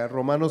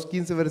 Romanos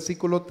 15,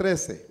 versículo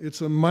 13.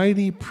 It's a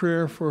mighty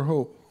prayer for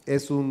hope.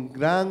 Es una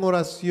gran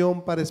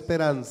oración para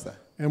esperanza.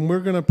 And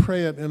we're going to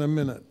pray it in a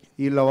minute.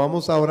 Y lo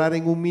vamos a orar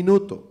en un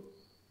minuto.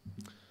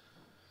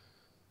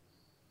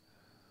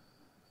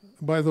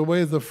 By the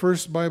way, the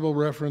first Bible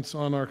reference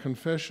on our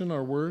confession,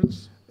 our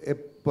words,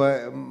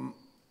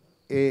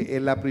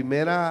 La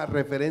primera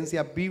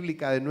referencia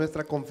bíblica de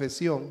nuestra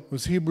confesión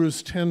was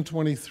Hebrews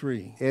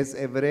 10:23. es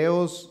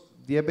Hebreos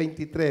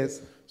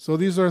 10:23. So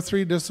these are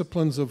three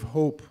disciplines of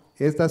hope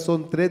Estas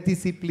son tres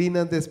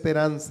disciplinas de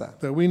esperanza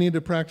that we need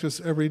to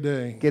practice every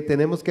day. que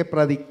tenemos que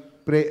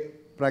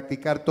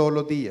practicar todos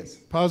los días.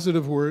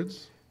 Positive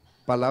words,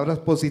 Palabras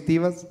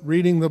positivas,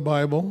 reading the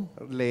Bible.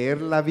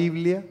 leer la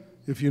Biblia.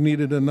 If you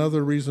needed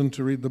another reason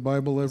to read the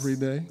Bible every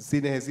day, Si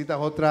necesitas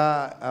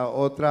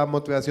otra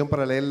motivación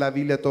para leer la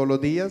Biblia todos los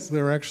días,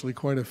 there are actually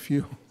quite a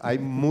few. hay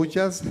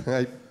muchas,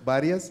 hay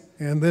varias.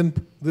 And then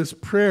this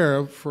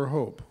prayer for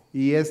hope.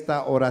 Y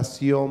esta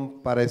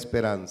oración para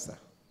esperanza.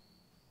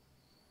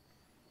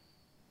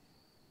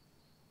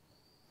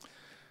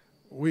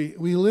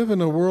 We live in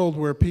a world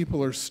where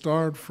people are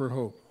starved for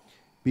hope.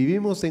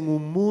 Vivimos en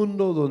un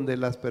mundo donde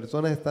las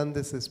personas están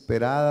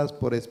desesperadas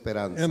por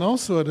esperanza. And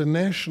also at a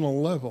national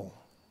level.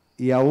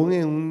 Y aún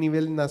en un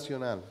nivel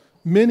nacional.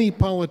 Many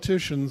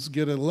politicians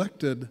get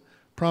elected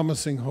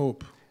promising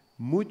hope.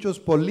 Muchos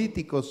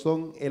políticos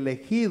son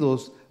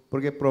elegidos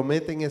porque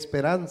prometen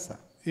esperanza.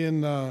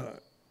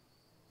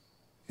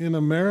 In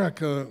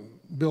America,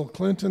 Bill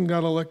Clinton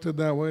got elected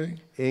that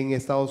way. En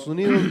Estados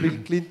Unidos,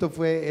 Bill Clinton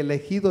fue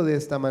elegido de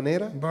esta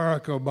manera.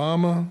 Barack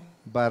Obama.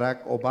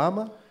 Barack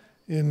Obama.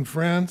 In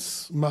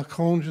France,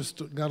 Macron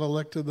just got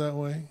elected that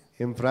way.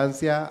 En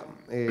Francia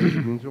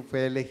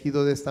fue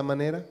elegido de esta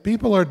manera.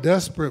 People are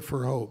desperate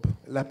for hope.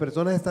 Las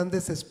personas están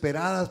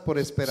desesperadas por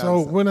esperanza.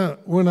 So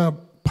when a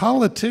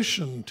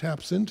politician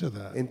taps into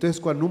that, Entonces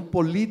cuando un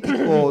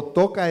político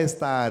toca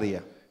esta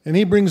área and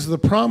he brings the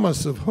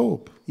promise of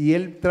hope, y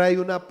él trae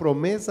una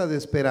promesa de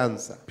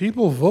esperanza,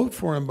 people vote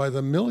for him by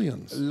the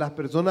millions, las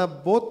personas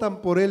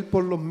votan por él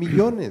por los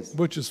millones,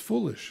 which is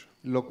foolish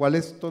lo cual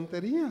es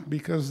tontería,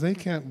 because they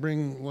can't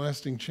bring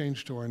lasting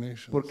change to our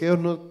nation. porque ellos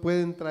no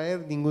pueden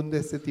traer ningún de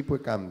este tipo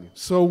de cambio.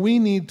 So we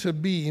need to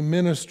be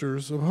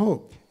ministers of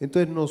hope.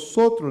 Entonces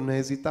nosotros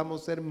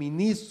necesitamos ser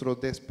ministros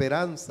de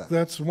esperanza.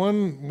 That's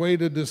one way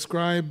to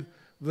describe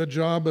the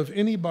job of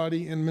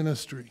anybody in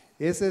ministry.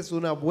 Esa es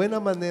una buena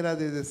manera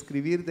de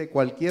describir de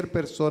cualquier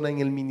persona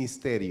en el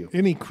ministerio.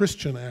 Any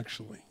Christian,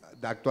 actually.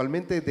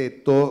 Actualmente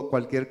de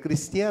cualquier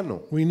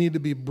cristiano. We need to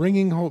be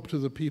bringing hope to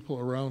the people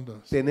around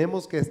us.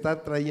 Tenemos que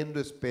estar trayendo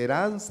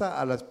esperanza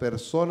a las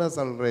personas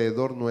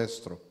alrededor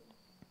nuestro.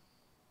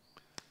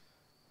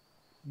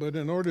 But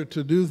in order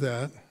to do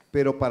that,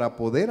 Pero para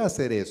poder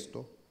hacer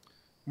esto,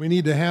 we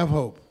need to have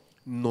hope.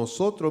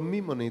 nosotros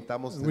mismos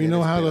necesitamos We tener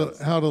know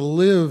esperanza. how to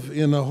live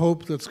in a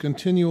hope that's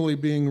continually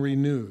being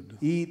renewed.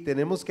 Y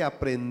tenemos que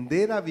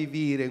aprender a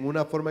vivir en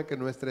una forma que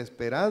nuestra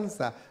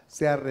esperanza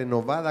sea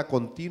renovada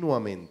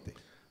continuamente.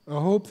 A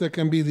hope that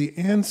can be the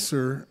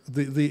answer,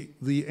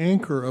 the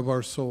anchor of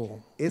our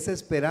soul. Esa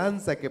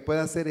esperanza que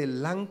pueda ser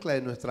el ancla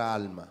de nuestra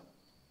alma.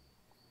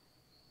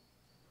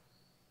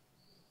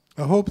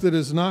 A hope that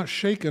is not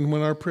shaken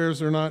when our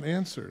prayers are not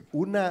answered.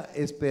 Una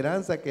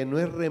esperanza que no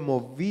es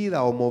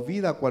removida o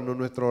movida cuando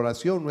nuestra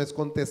oración no es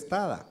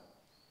contestada.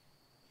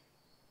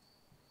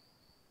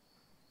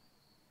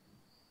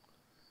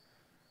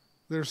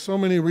 There's so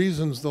many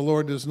reasons the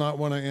Lord does not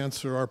want to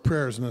answer our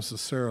prayers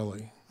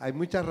necessarily. Hay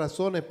muchas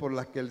razones por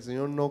las que el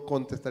Señor no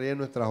contestaría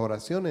nuestras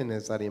oraciones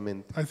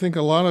necesariamente. I think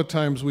a lot of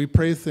times we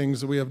pray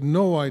things that we have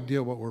no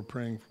idea what we're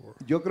praying for.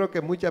 Yo creo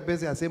que muchas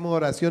veces hacemos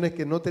oraciones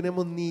que no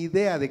tenemos ni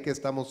idea de qué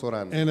estamos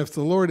orando. And if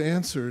the Lord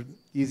answered,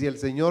 Y si el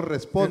Señor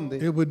responde,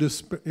 it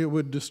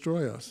would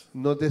destroy us.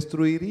 nos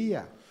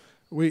destruiría.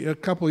 A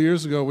couple of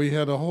years ago, we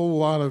had a whole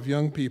lot of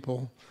young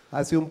people.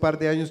 Hace un par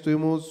de años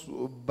tuvimos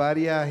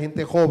varias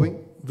gente joven.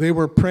 They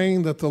were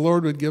praying that the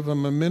Lord would give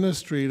them a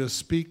ministry to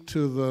speak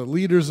to the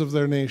leaders of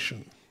their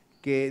nation.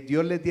 Que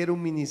Dios les diera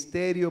un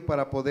ministerio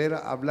para poder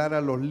hablar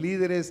a los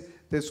líderes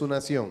de su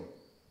nación.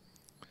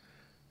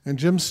 And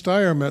Jim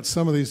Steyer met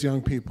some of these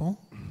young people.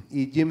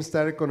 Y Jim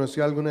Starr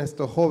conoció a algunos de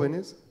estos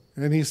jóvenes.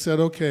 And he said,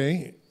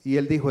 okay, Y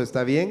él dijo,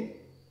 ¿está bien?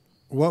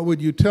 what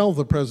would you tell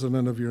the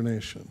president of your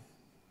nation?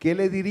 ¿Qué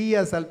le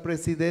dirías al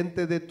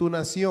presidente de tu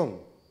nación?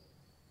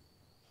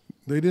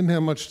 They didn't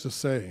have much to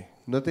say.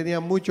 No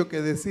tenía mucho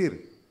que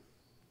decir.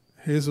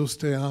 Jesus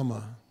te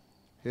ama,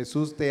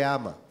 Jesús te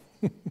ama.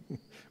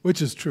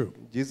 which is true.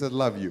 Jesus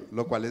love you,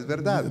 lo cual es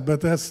verdad. But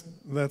that's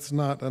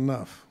not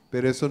enough.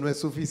 Pero eso no es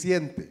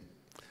suficiente.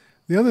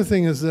 The other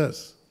thing is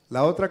this.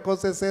 La otra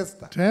cosa es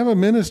esta. To have a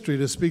ministry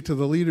to speak to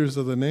the leaders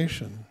of the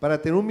nation, Para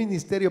tener un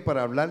ministerio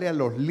para hablarle a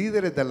los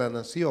líderes de la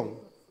nación,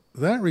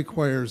 that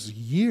requires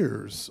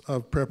years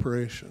of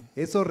preparation,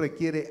 eso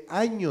requiere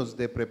años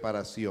de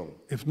preparación,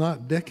 if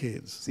not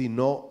decades,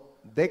 sino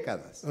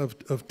décadas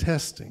of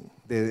testing.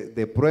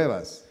 de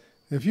pruebas.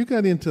 If you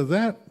got into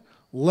that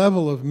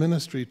level of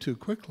ministry too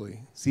quickly,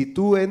 Si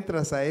tú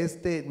entras a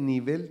este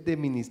nivel de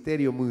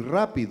ministerio muy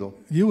rápido,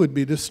 you would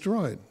be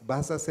destroyed.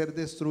 vas a ser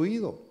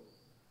destruido.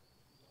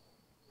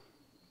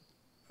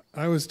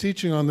 I was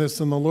teaching on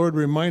this, and the Lord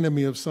reminded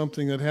me of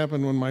something that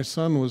happened when my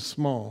son was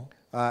small.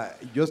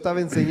 Yo estaba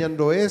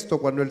enseñando esto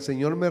cuando el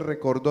Señor me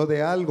recordó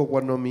de algo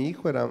cuando mi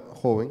hijo era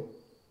joven.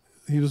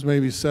 He was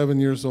maybe 7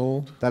 years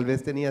old, Tal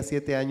vez tenía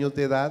 7 años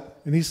de edad.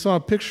 and he saw a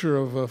picture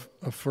of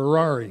a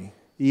Ferrari,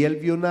 Y él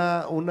vio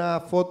una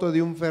foto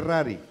de un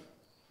Ferrari,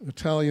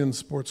 Italian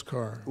sports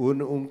car,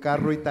 un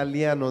carro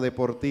italiano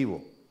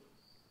deportivo.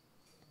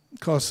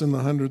 costs in the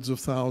hundreds of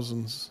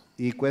thousands.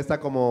 Y cuesta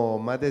como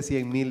más de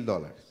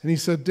 $100,000. And he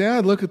said,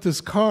 Dad, look at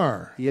this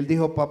car. Y él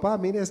dijo, papá,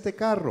 mira este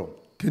carro.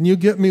 Can you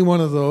get me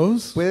one of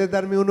those? ¿Puedes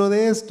darme uno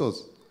de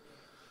estos?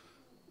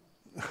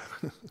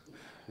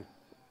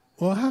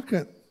 Well,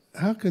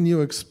 how can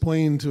you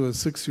explain to a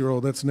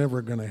 6-year-old that's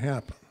never going to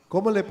happen?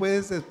 ¿Cómo le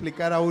puedes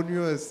explicar a un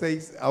niño de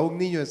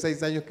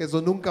 6 años que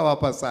eso nunca va a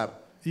pasar?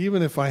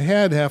 Even if I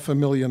had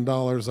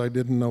 $500,000 I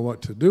didn't know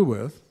what to do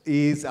with,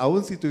 Y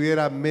aún si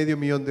tuviera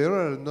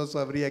 $500,000 no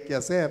sabría qué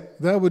hacer.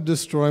 that would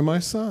destroy my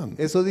son,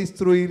 Eso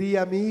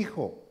destruiría a mi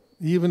hijo,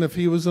 even if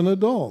he was an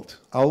adult.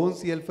 aún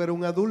si él fuera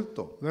un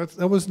adulto.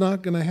 That was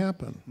not going to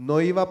happen. No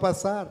iba a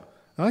pasar.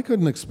 I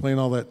couldn't explain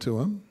all that to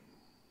him.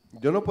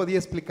 Yo no podía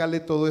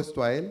explicarle todo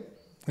esto a él.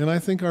 And I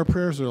think our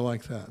prayers are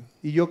like that.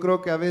 Y yo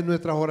creo que a veces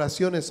nuestras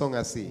oraciones son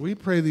así. We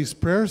pray these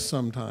prayers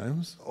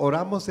sometimes,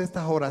 Oramos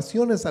estas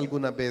oraciones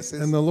algunas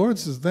veces and the Lord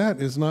says that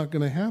is not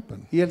going to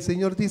happen. y el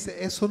Señor dice,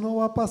 eso no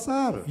va a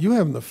pasar. You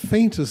haven't the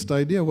faintest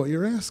idea what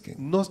you're asking.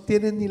 No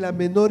tienes ni la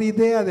menor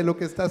idea de lo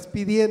que estás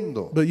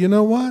pidiendo. But you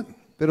know what?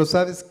 Pero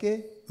 ¿sabes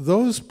qué?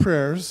 Those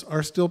prayers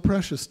are still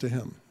precious to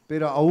Him.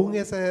 Pero aún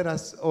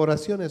esas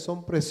oraciones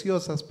son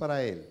preciosas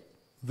para Él.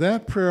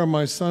 That prayer of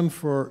my son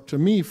to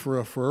me for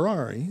a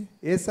Ferrari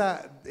Ese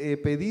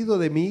pedido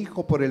de mi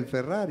hijo por el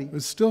Ferrari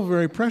is still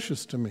very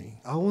precious to me.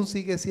 aún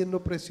sigue siendo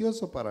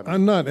precioso para mí.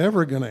 I'm not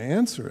ever going to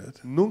answer it,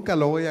 Nunca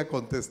lo voy a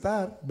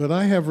contestar, but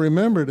I have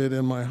remembered it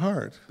in my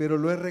heart pero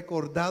lo he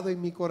recordado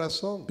en mi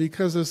corazón.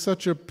 because it's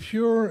such a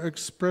pure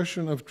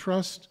expression of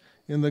trust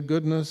in the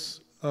goodness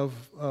of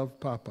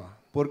Papa.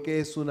 Porque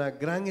es una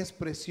gran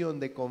expresión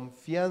de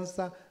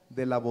confianza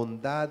de la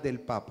bondad del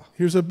Papa.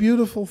 Here's a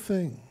beautiful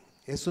thing.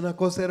 Es una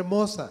cosa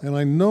hermosa. And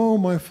I know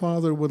my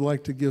father would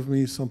like to give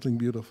me something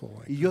beautiful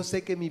like Y yo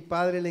sé que a mi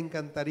padre le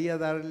encantaría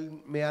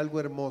darme algo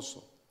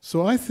hermoso.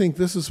 So I think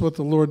this is what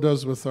the Lord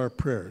does with our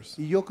prayers.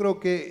 Y yo creo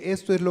que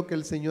esto es lo que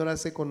el Señor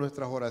hace con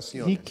nuestras He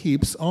oraciones.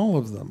 keeps all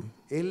of them.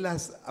 Él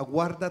las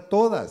guarda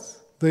todas.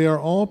 They are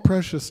all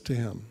precious to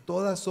Him,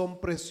 Todas son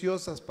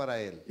preciosas para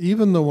Él.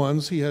 even the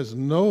ones He has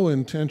no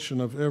intention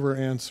of ever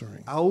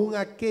answering, Aún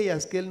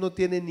aquellas que Él no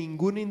tiene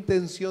ninguna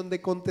intención de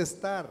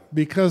contestar.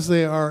 because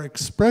they are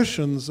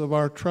expressions of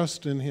our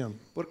trust in Him.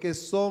 Porque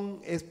son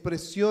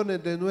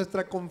expresiones de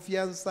nuestra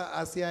confianza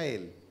hacia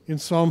Él. In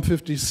Psalm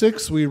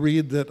 56, we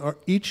read that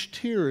each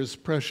tear is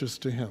precious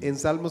to him. En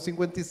Salmo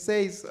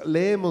 56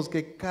 leemos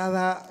que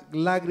cada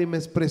lágrima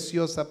es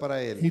preciosa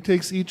para Él. He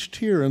takes each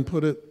tear and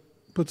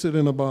puts it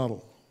in a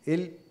bottle.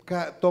 Él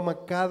toma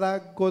cada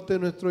gota de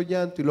nuestro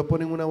llanto y lo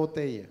pone en una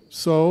botella.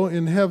 So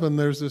in heaven,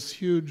 there's this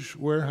huge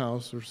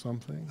warehouse or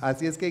something.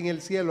 Así es que en el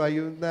cielo hay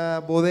una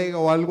bodega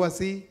o algo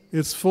así.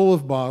 It's full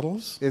of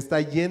bottles, Está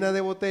llena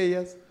de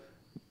botellas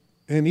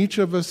and each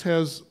of us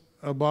has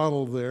a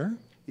bottle there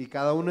y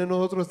cada uno de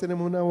nosotros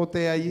tenemos una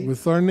botella allí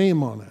with our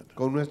name on it,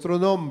 con nuestro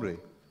nombre,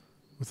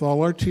 with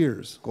all our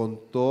tears. con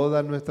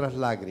todas nuestras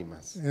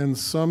lágrimas. And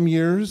some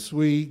years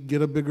we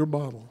get a bigger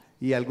bottle.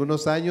 Y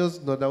algunos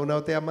años nos da una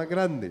botella más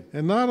grande.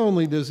 And not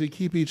only does he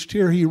keep each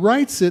tear, he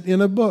writes it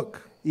in a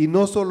book. Y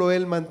no solo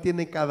Él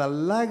mantiene cada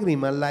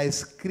lágrima, la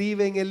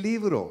escribe en el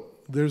libro.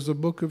 There's a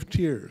book of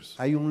tears.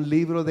 Hay un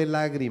libro de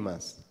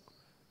lágrimas.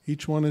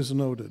 Each one is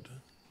noted.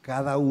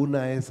 Cada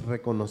una es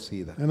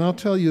reconocida. And I'll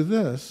tell you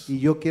this, Y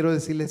yo quiero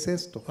decirles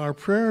esto, our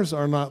prayers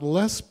are not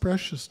less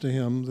precious to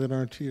him than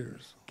our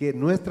tears. que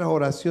nuestras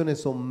oraciones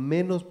son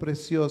menos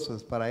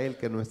preciosas para Él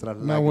que nuestras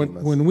Now,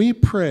 lágrimas. when we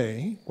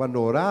pray Cuando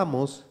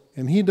oramos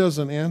and he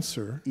doesn't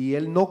answer y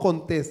Él no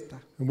contesta,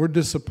 and we're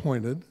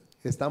disappointed,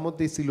 estamos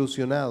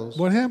desilusionados.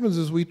 what happens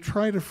is we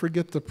try to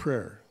forget the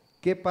prayer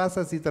 ¿Qué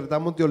pasa si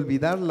tratamos de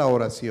olvidar la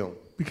oración?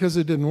 because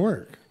it didn't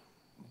work,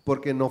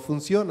 Porque no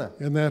funciona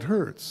and that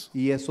hurts.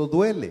 y eso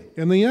duele.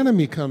 And the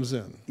enemy comes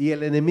in Y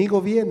el enemigo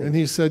and viene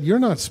he said, you're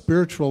not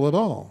spiritual at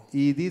all.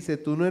 y dice,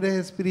 tú no eres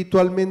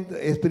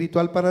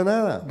espiritual para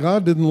nada.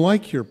 God didn't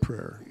like your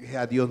prayer.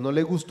 A Dios no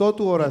le gustó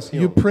tu You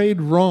oración. prayed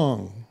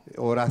wrong.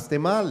 Oraste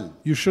mal.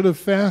 You should have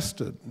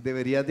fasted.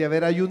 Deberías de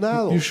haber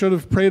ayunado. You should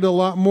have prayed a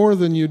lot more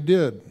than you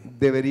did.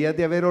 Deberías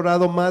de haber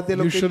orado más de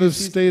lo You que should have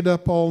hiciste. stayed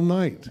up all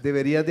night.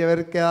 Deberías de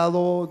haber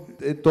quedado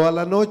toda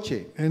la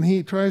noche. And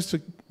he tries to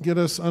get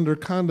us under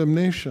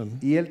condemnation,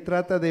 Y Él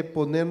trata de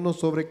ponernos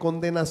sobre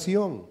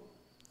condenación.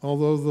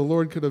 although the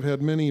Lord could have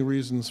had many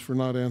reasons for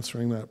not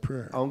answering that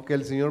prayer. Aunque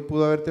el Señor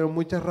pudo haber tenido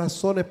muchas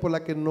razones por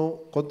las que no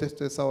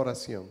contestó esa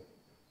oración.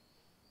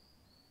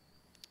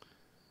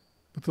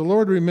 But the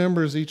Lord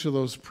remembers each of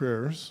those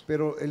prayers,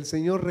 Pero el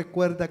Señor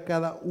recuerda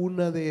cada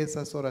una de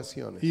esas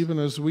oraciones. even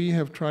as we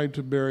have tried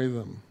to bury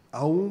them.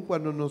 Aun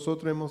cuando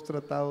nosotros hemos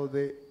tratado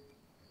de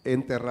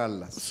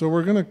enterrarlas. So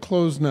we're going to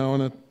close now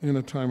in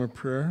a time of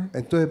prayer.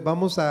 Entonces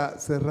vamos a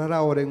cerrar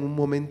ahora en un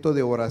momento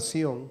de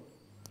oración.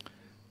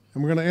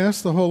 And we're going to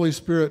ask the Holy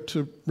Spirit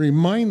to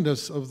remind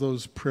us of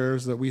those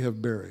prayers that we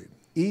have buried.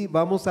 Y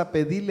vamos a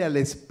pedirle al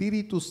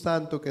Espíritu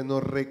Santo que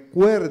nos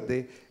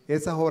recuerde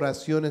esas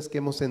oraciones que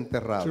hemos To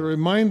enterrado.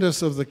 remind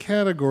us of the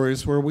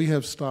categories where we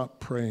have stopped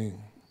praying.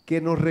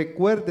 Que nos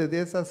recuerde de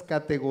esas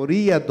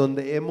categorías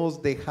donde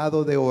hemos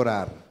dejado de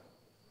orar.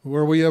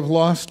 Where we have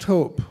lost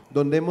hope.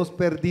 Donde hemos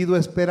perdido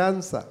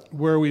esperanza.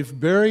 Where we've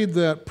buried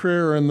that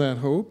prayer and that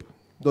hope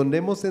Donde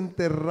hemos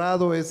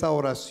enterrado esa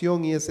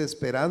oración y esa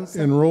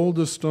esperanza. and rolled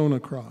a stone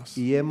across.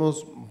 Y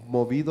hemos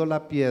movido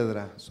la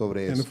piedra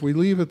sobre And eso. if we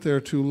leave it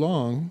there too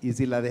long, Y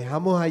si la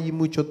dejamos allí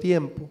mucho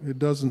tiempo, it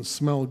doesn't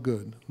smell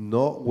good.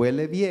 no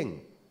huele bien.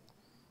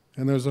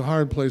 And there's a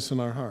hard place in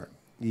our heart.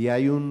 Y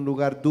hay un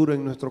lugar duro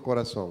en nuestro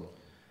corazón.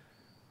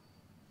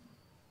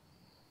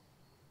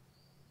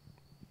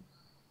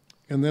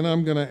 And then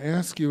I'm going to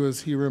ask you,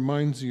 as he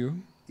reminds you,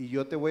 Y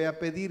yo te voy a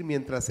pedir,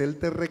 mientras Él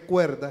te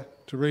recuerda,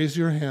 to raise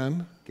your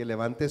hand, que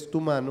levantes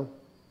tu mano,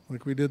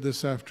 like we did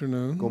this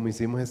afternoon. como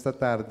hicimos esta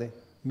tarde,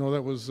 No,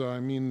 that was,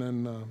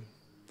 in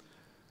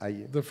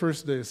ayer, the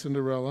first day,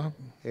 Cinderella,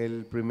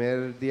 el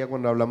primer día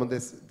cuando hablamos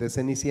de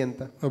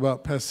Cenicienta,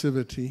 about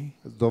passivity.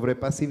 sobre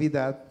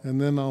pasividad, And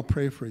then I'll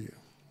pray for you.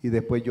 y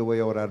después yo voy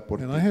a orar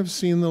por And ti. I have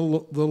seen the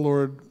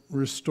Lord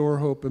restore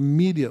hope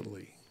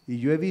immediately Y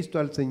yo he visto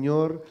al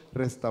Señor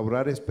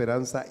restaurar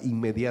esperanza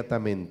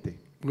inmediatamente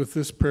with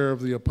this prayer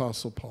of the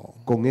Apostle Paul.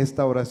 con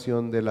esta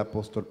oración del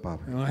apóstol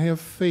Pablo. And I have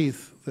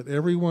faith that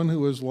everyone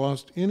who has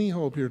lost any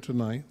hope here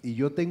tonight Y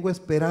yo tengo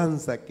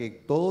esperanza que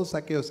todos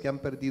aquellos que han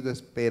perdido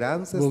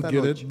esperanza will esta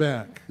get noche it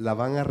back. la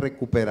van a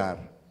recuperar.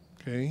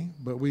 Okay?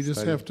 But we just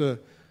Está bien. have to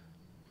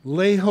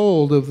lay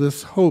hold of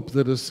this hope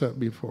that is set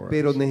before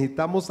Pero us.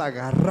 necesitamos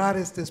agarrar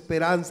esta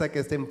esperanza que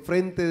está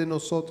enfrente de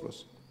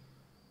nosotros.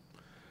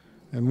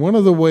 And one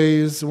of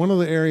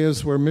the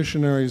areas where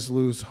missionaries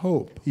lose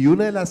hope Y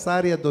una de las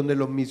áreas donde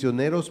los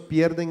misioneros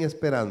pierden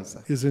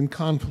esperanza is in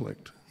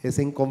conflict. es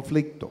en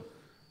conflicto.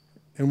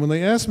 And when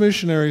they ask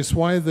missionaries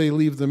why they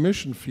leave the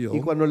mission Y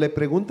field, cuando le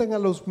preguntan a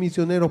los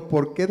misioneros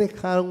por qué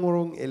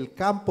dejaron el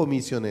campo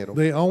misionero,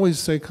 they always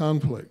say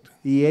conflict.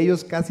 y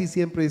ellos casi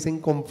siempre dicen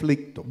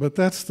conflicto. But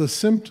that's the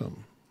symptom.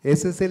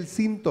 Ese es el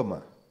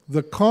síntoma.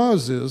 The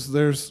cause is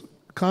there's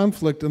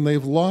conflict and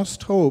they've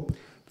lost hope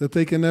that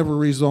they can never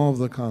resolve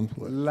the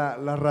conflict. La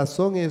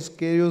razón es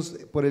que ellos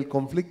por el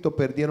conflicto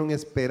perdieron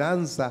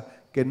esperanza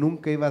que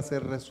nunca iba a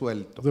ser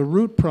resuelto. The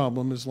root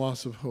problem is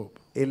loss of hope.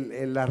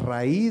 La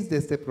raíz de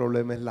este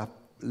problema es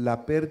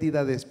la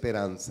pérdida de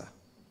esperanza.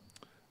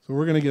 So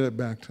we're going to get it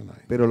back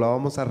tonight. Pero la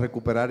vamos a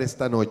recuperar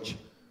esta noche.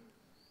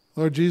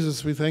 Lord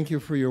Jesus, we thank you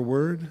for your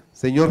word.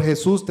 Señor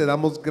Jesús, te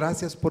damos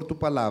gracias por tu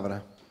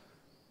palabra.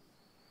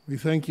 We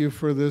thank you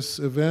for this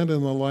event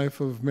in the life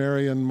of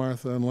Mary and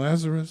Martha and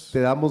Lazarus. Te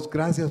damos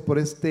gracias por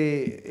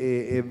este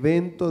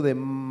evento de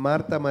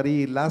Marta,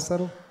 María y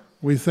Lázaro.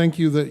 We thank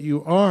you that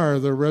you are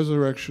the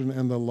resurrection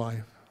and the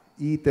life.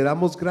 Y te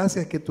damos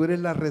gracias que tú eres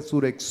la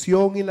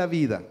resurrección y la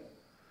vida.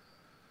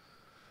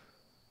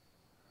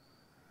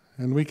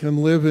 And we can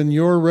live in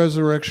your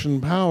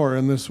resurrection power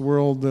in this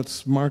world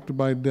that's marked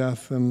by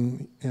death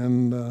and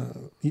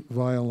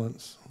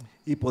violence.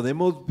 Y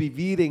podemos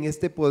vivir en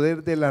este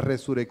poder de la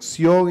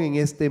resurrección en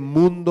este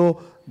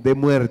mundo de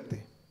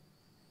muerte.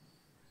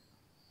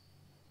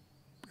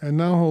 And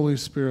now, Holy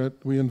Spirit,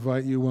 we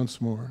invite you once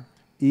more.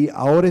 Y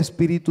ahora,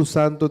 Espíritu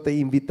Santo, te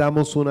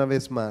invitamos una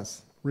vez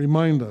más.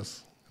 Remind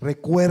us.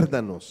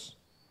 Recuérdanos.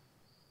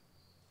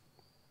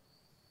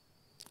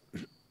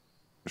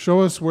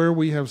 Show us where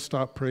we have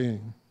stopped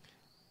praying.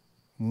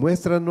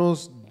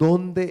 Muéstranos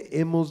dónde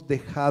hemos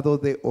dejado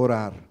de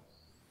orar.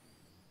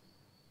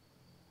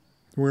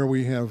 Where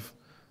we have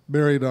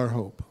buried our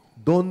hope.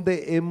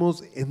 Dónde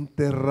hemos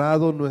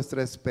enterrado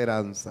nuestra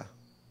esperanza.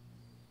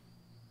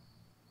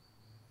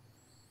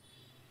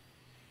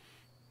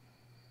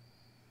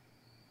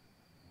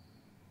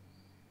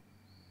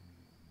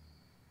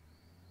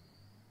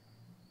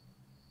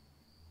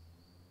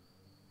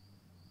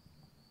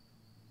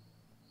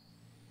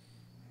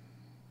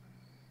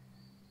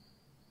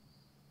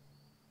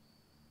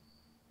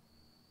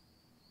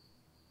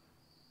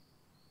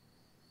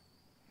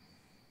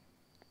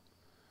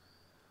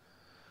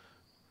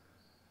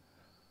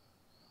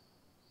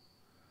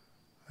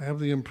 I have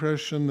the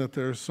impression that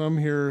there are some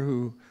here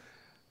who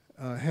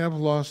have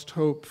lost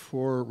hope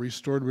for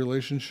restored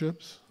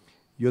relationships.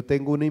 Yo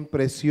tengo una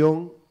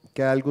impresión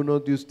que hay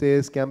algunos de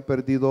ustedes que han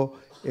perdido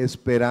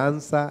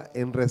esperanza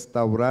en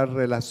restaurar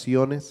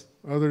relaciones.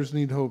 Others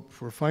need hope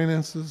for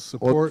finances,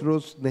 support.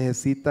 Otros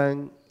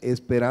necesitan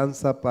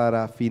esperanza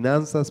para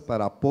finanzas,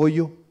 para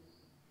apoyo.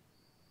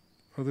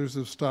 Others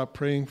have stopped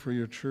praying for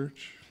your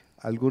church,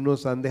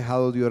 Algunos han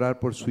dejado de orar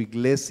por su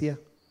iglesia,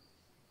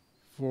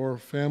 for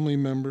family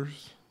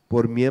members,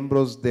 por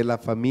miembros de la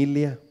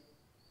familia,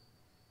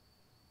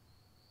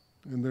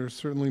 and there are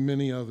certainly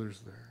many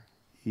others there.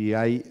 y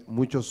hay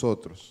muchos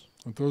otros.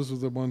 But those are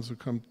the ones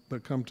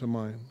that come to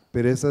mind.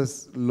 Pero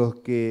esos son los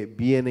que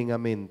vienen a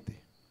mente.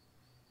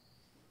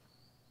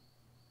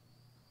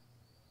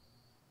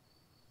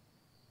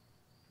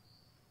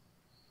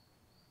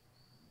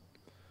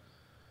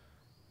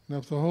 Now,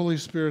 if the Holy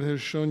Spirit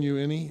has shown you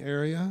any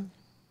area,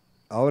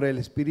 Ahora, el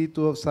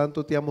Espíritu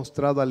Santo te ha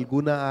mostrado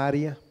alguna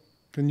área.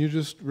 can you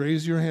just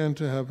raise your hand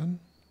to heaven,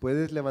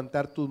 Puedes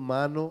levantar tu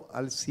mano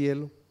al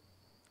cielo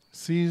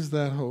seize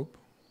that hope,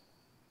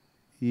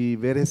 y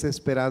ver esa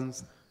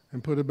esperanza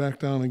and put it back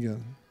down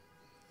again?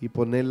 y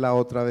ponerla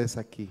otra vez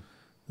aquí.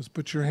 Just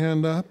put your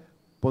hand up.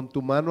 Pon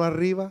tu mano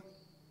arriba.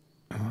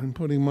 I'm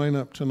putting mine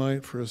up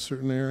tonight for a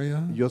certain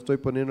area, Yo estoy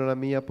poniendo la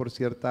mía por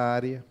cierta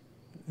área.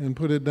 and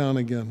put it down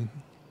again.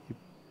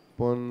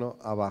 Ponlo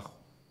abajo.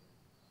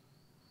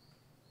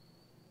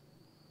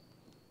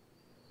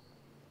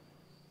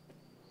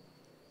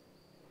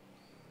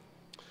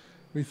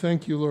 We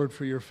thank you, Lord,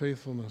 for your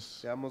faithfulness.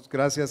 Te damos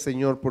gracias,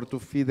 Señor, por tu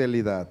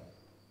fidelidad.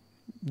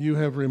 You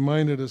have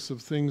reminded us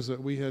of things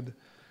that we had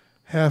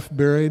half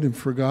buried and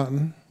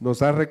forgotten, Nos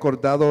has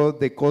recordado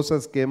de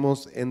cosas que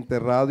hemos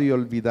enterrado y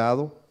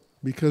olvidado,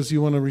 because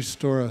you want to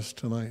restore us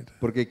tonight.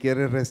 porque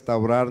quieres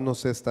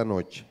restaurarnos esta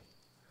noche.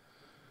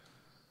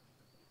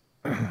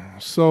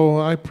 So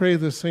I pray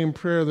the same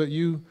prayer that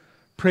you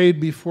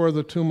prayed before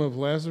the tomb of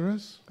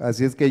Lazarus.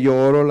 Así es que yo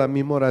oro la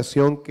misma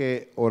oración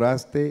que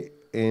oraste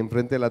en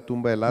frente de la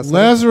tumba de Lázaro.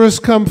 Lazarus,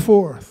 come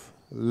forth.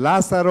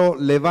 Lázaro,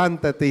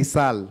 levántate y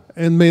sal.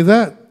 And may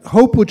that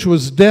hope which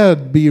was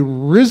dead be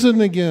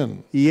risen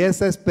again, Y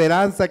esa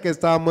esperanza que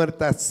estaba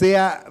muerta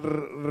sea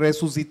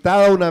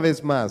resucitada una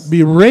vez más.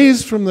 be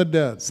raised from the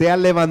dead Sea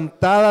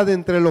levantada de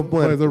entre los by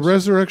the muertos.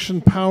 resurrection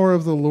power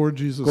of the Lord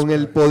Jesus Con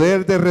el Christ.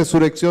 poder de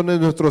resurrección de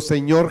nuestro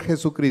Señor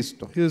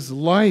Jesucristo. His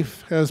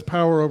life has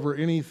power over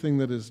anything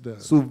that is dead.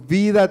 Su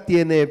vida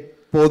tiene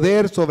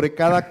poder sobre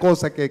cada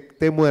cosa que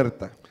esté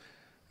muerta.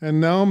 And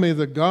now may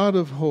the God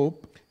of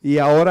hope Y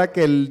ahora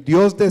que el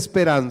Dios de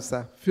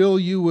esperanza fill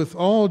you with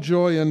all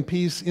joy and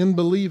peace in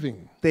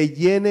believing, te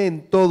llene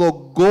en todo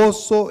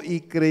gozo y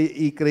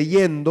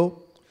creyendo,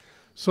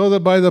 so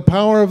that by the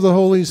power of the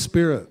Holy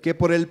Spirit que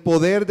por el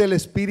poder del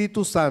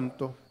Espíritu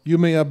Santo, you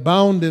may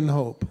abound in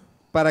hope.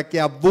 para que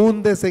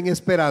abundes en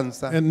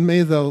esperanza And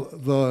may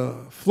the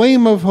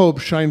flame of hope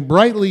shine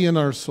brightly in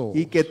our soul.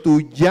 y que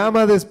tu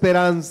llama de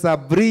esperanza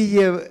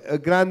brille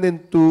grande en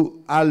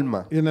tu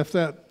alma. And if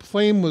that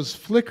flame was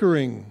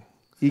flickering,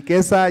 Y que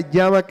esa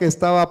llama que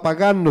estaba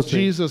apagándose,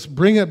 Jesus,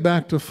 bring it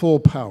back to full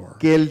power.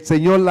 que el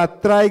Señor la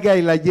traiga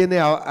y la llene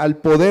al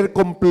poder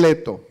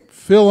completo.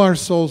 Fill our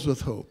souls with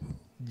hope.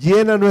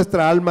 Llena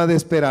nuestra alma de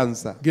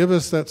esperanza. Give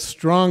us that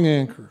strong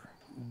anchor.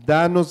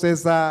 Danos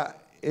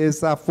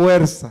esa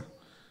fuerza.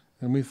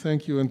 And we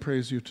thank you and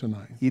praise you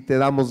tonight. Y te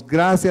damos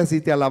gracias y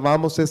te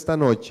alabamos esta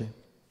noche.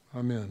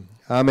 Amen.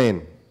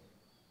 Amén.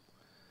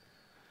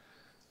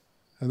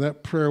 And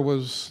that prayer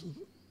was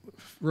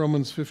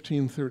Romans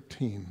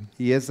 15:13.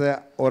 Y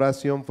esa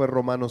oración fue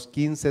Romanos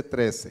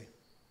 15:13.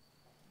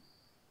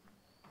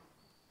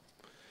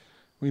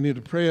 We need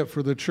to pray it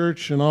for the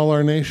church and all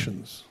our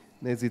nations.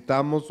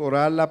 Necesitamos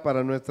orarla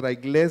para nuestra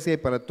iglesia y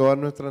para todas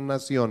nuestras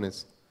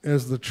naciones.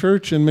 As the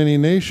church in many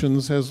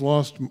nations has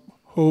lost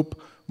hope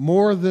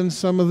more than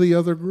some of the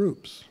other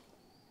groups.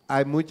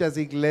 Hay muchas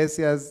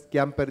iglesias que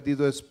han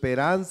perdido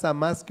esperanza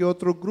más que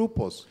otros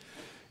grupos.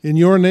 In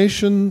your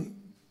nation,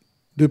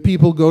 do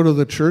people go to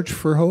the church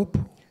for hope?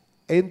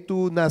 En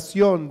tu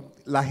nación,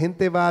 ¿la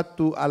gente va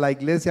a la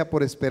iglesia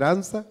por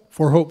esperanza?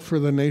 For hope for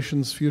the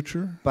nation's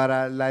future?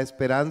 ¿Para la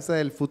esperanza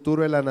del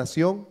futuro de la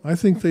nación? I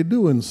think they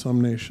do in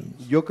some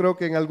nations. Yo creo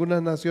que en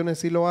algunas naciones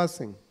sí lo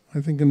hacen. I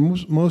think in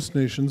most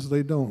nations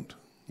they don't.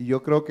 Y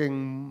yo creo que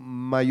en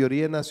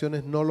mayoría de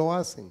naciones no lo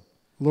hacen.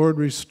 Lord,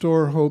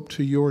 restore hope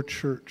to your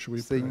church,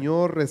 we pray.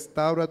 Señor,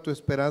 restaura tu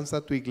esperanza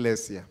a tu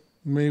iglesia.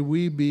 May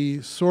we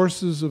be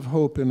sources of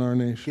hope in our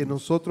Que nation.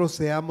 nosotros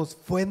seamos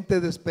fuente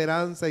de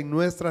esperanza en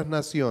nuestras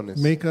naciones.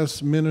 Make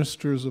us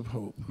ministers of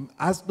hope.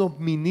 Haznos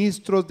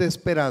ministros de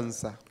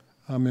esperanza.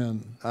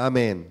 Amen.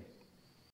 Amén.